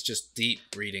now. He's just deep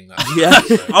reading that. Yeah.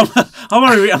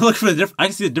 I'm looking for the difference. I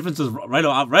can see the differences right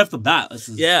off the bat.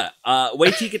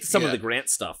 Wait till you get to some of the Grant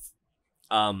stuff.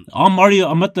 I'm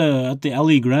at the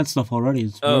Ellie Grant stuff already.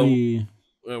 It's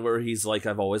where he's like,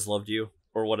 I've always loved you,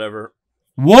 or whatever.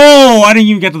 Whoa! I didn't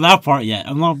even get to that part yet.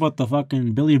 I'm not about the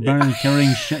fucking Billy Byrne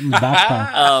carrying shit in the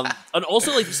backpack. And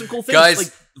also like some cool things, guys,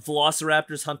 like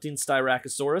Velociraptors hunting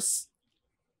Styracosaurus.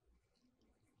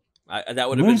 That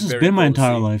would have been my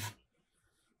entire life.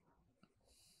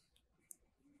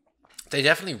 They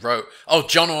definitely wrote. Oh,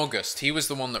 John August. He was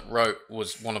the one that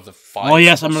was one of the 5 I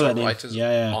remember that writers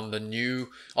on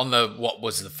the what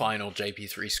was the final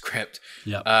JP3 script.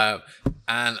 Yeah.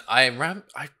 And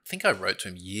I think I wrote to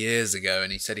him years ago,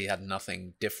 and he said he had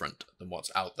nothing different than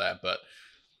what's out there. But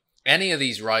any of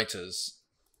these writers,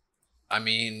 I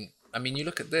mean, you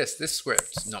look at this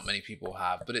script, not many people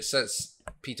have, but it says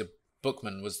Peter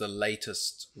Bookman was the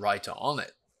latest writer on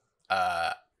it.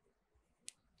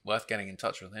 Worth getting in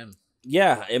touch with him.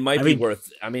 Yeah, it might be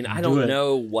worth. I mean, I don't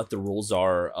know what the rules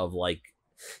are of like.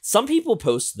 Some people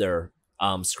post their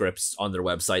scripts on their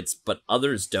websites, but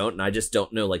others don't, and I just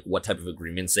don't know like what type of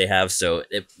agreements they have. So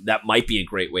that might be a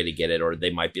great way to get it, or they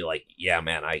might be like, "Yeah,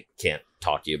 man, I can't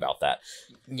talk to you about that."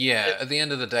 Yeah, at the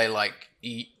end of the day, like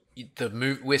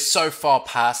we're so far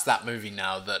past that movie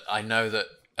now that I know that.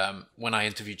 When I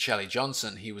interviewed Shelley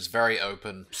Johnson, he was very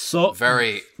open,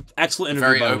 very excellent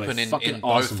interview, very open in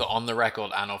both the on the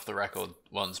record and off the record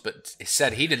ones. But he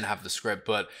said he didn't have the script,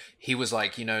 but he was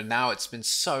like, now it's been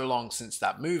so long since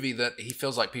that movie that he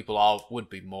feels like people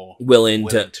would be more willing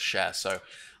to share. So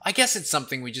I guess it's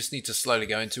something we just need to slowly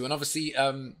go into. And obviously,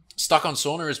 Stuck on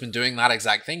Sorna has been doing that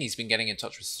exact thing. He's been getting in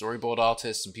touch with storyboard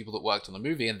artists and people that worked on the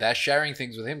movie, and they're sharing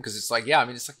things with him because it's like,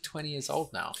 it's like 20 years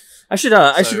old now. I should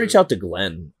reach out to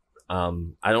Glenn.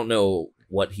 I don't know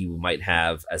what he might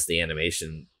have as the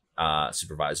animation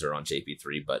supervisor on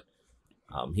JP3, but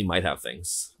he might have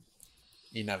things.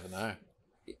 You never know.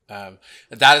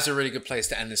 That is a really good place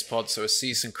to end this pod. So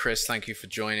Asees and Chris, thank you for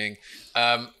joining.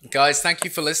 Guys, thank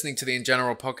you for listening to the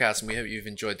InGeneral Podcast, and we hope you've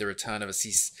enjoyed the return of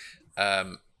Asees.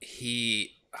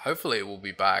 He hopefully will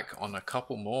be back on a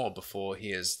couple more before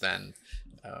he is then.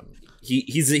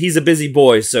 He's a busy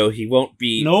boy, so he won't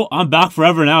be. No, I'm back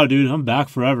forever now, dude. I'm back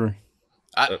forever.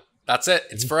 That's it.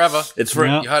 It's forever. It's for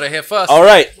you heard it here first. All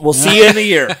right, we'll see you in a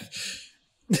year.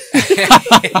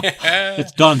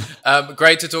 It's done.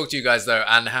 Great to talk to you guys though,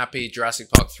 and happy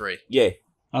Jurassic Park 3. Yay!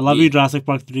 I love you, Jurassic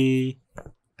Park 3.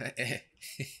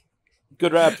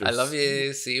 Good Raptors. I love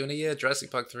you. See you in a year, Jurassic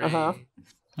Park 3.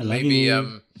 I love Maybe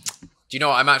you. Do you know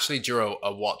what? I'm actually due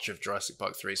a watch of Jurassic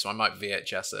Park 3, so I might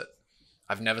VHS it.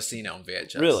 I've never seen it on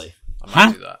VHS. Really? I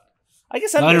might do that. I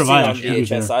guess I've never seen it on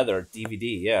VHS either.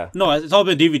 DVD, yeah. No, it's all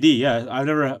been DVD. Yeah, I've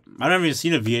never even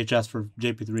seen a VHS for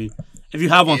JP3. If you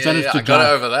have one, send it to I got it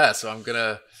over there, so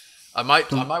I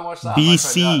might watch that. BC. I might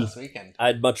try that this weekend.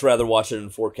 I'd much rather watch it in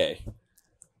 4K.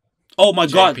 Oh my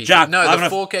God, Jack! No,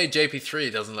 the 4K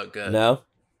JP3 doesn't look good. No,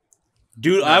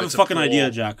 dude, I have a fucking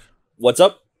idea, Jack. What's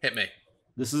up? Hit me.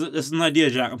 This is an idea,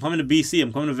 Jack. I'm coming to BC.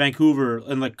 I'm coming to Vancouver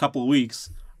in like a couple of weeks.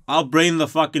 I'll bring the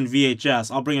fucking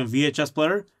VHS. I'll bring a VHS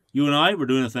player. You and I, we're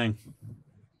doing a thing.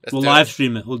 We'll live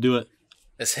stream it. We'll do it.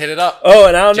 Let's hit it up. Oh,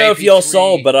 and I don't know if y'all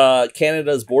saw, but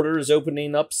Canada's border is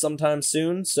opening up sometime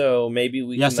soon, so maybe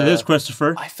we can... Yes, it is,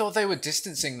 Christopher. I thought they were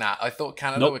distancing that. I thought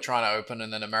Canada were trying to open,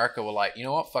 and then America were like, you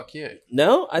know what, fuck you.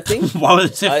 No, I think... Why would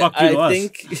they say fuck you to us? I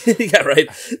think... yeah, right.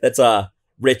 That's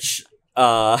rich...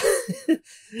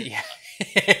 Yeah.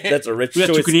 That's a rich choice.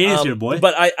 We got two Canadians here, boy.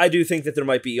 But I do think that there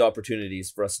might be opportunities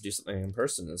for us to do something in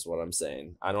person, is what I'm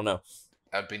saying. I don't know.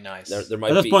 That'd be nice. There might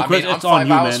be. I mean, I'm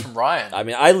 5 hours from Ryan. I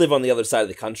mean, I live on the other side of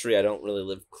the country. I don't really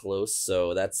live close,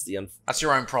 so that's the... That's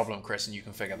your own problem, Chris, and you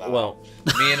can figure that out.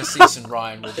 Me and Asees and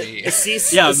Ryan will be...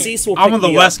 Asees will I'm on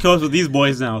the West Coast with these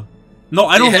boys now. No,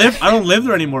 I don't live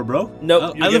there anymore, bro.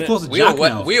 Nope. I live close to Jack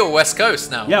now. We are West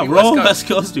Coast now. Yeah, we're all West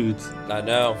Coast dudes. I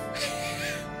know.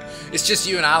 It's just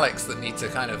you and Alex that need to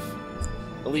kind of.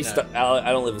 At least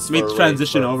I don't live as far away.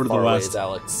 Transition over to the far away west. as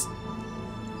Alex.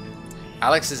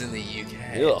 Alex is in the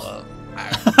UK. Ugh.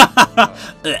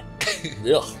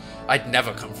 Ugh. I'd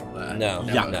never come from there. No.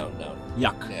 Yuck.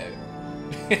 No.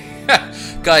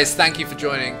 Guys, thank you for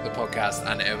joining the podcast,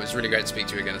 and it was really great to speak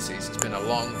to you again, Asees. It's been a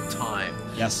long time.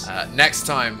 Yes. Next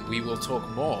time, we will talk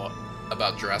more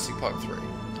about Jurassic Park 3.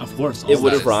 Of course. It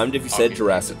would have rhymed if you said arguably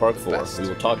Jurassic Park the 4. best. We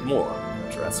will talk more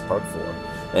about Jurassic Park 4.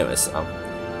 Anyways,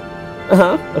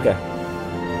 okay.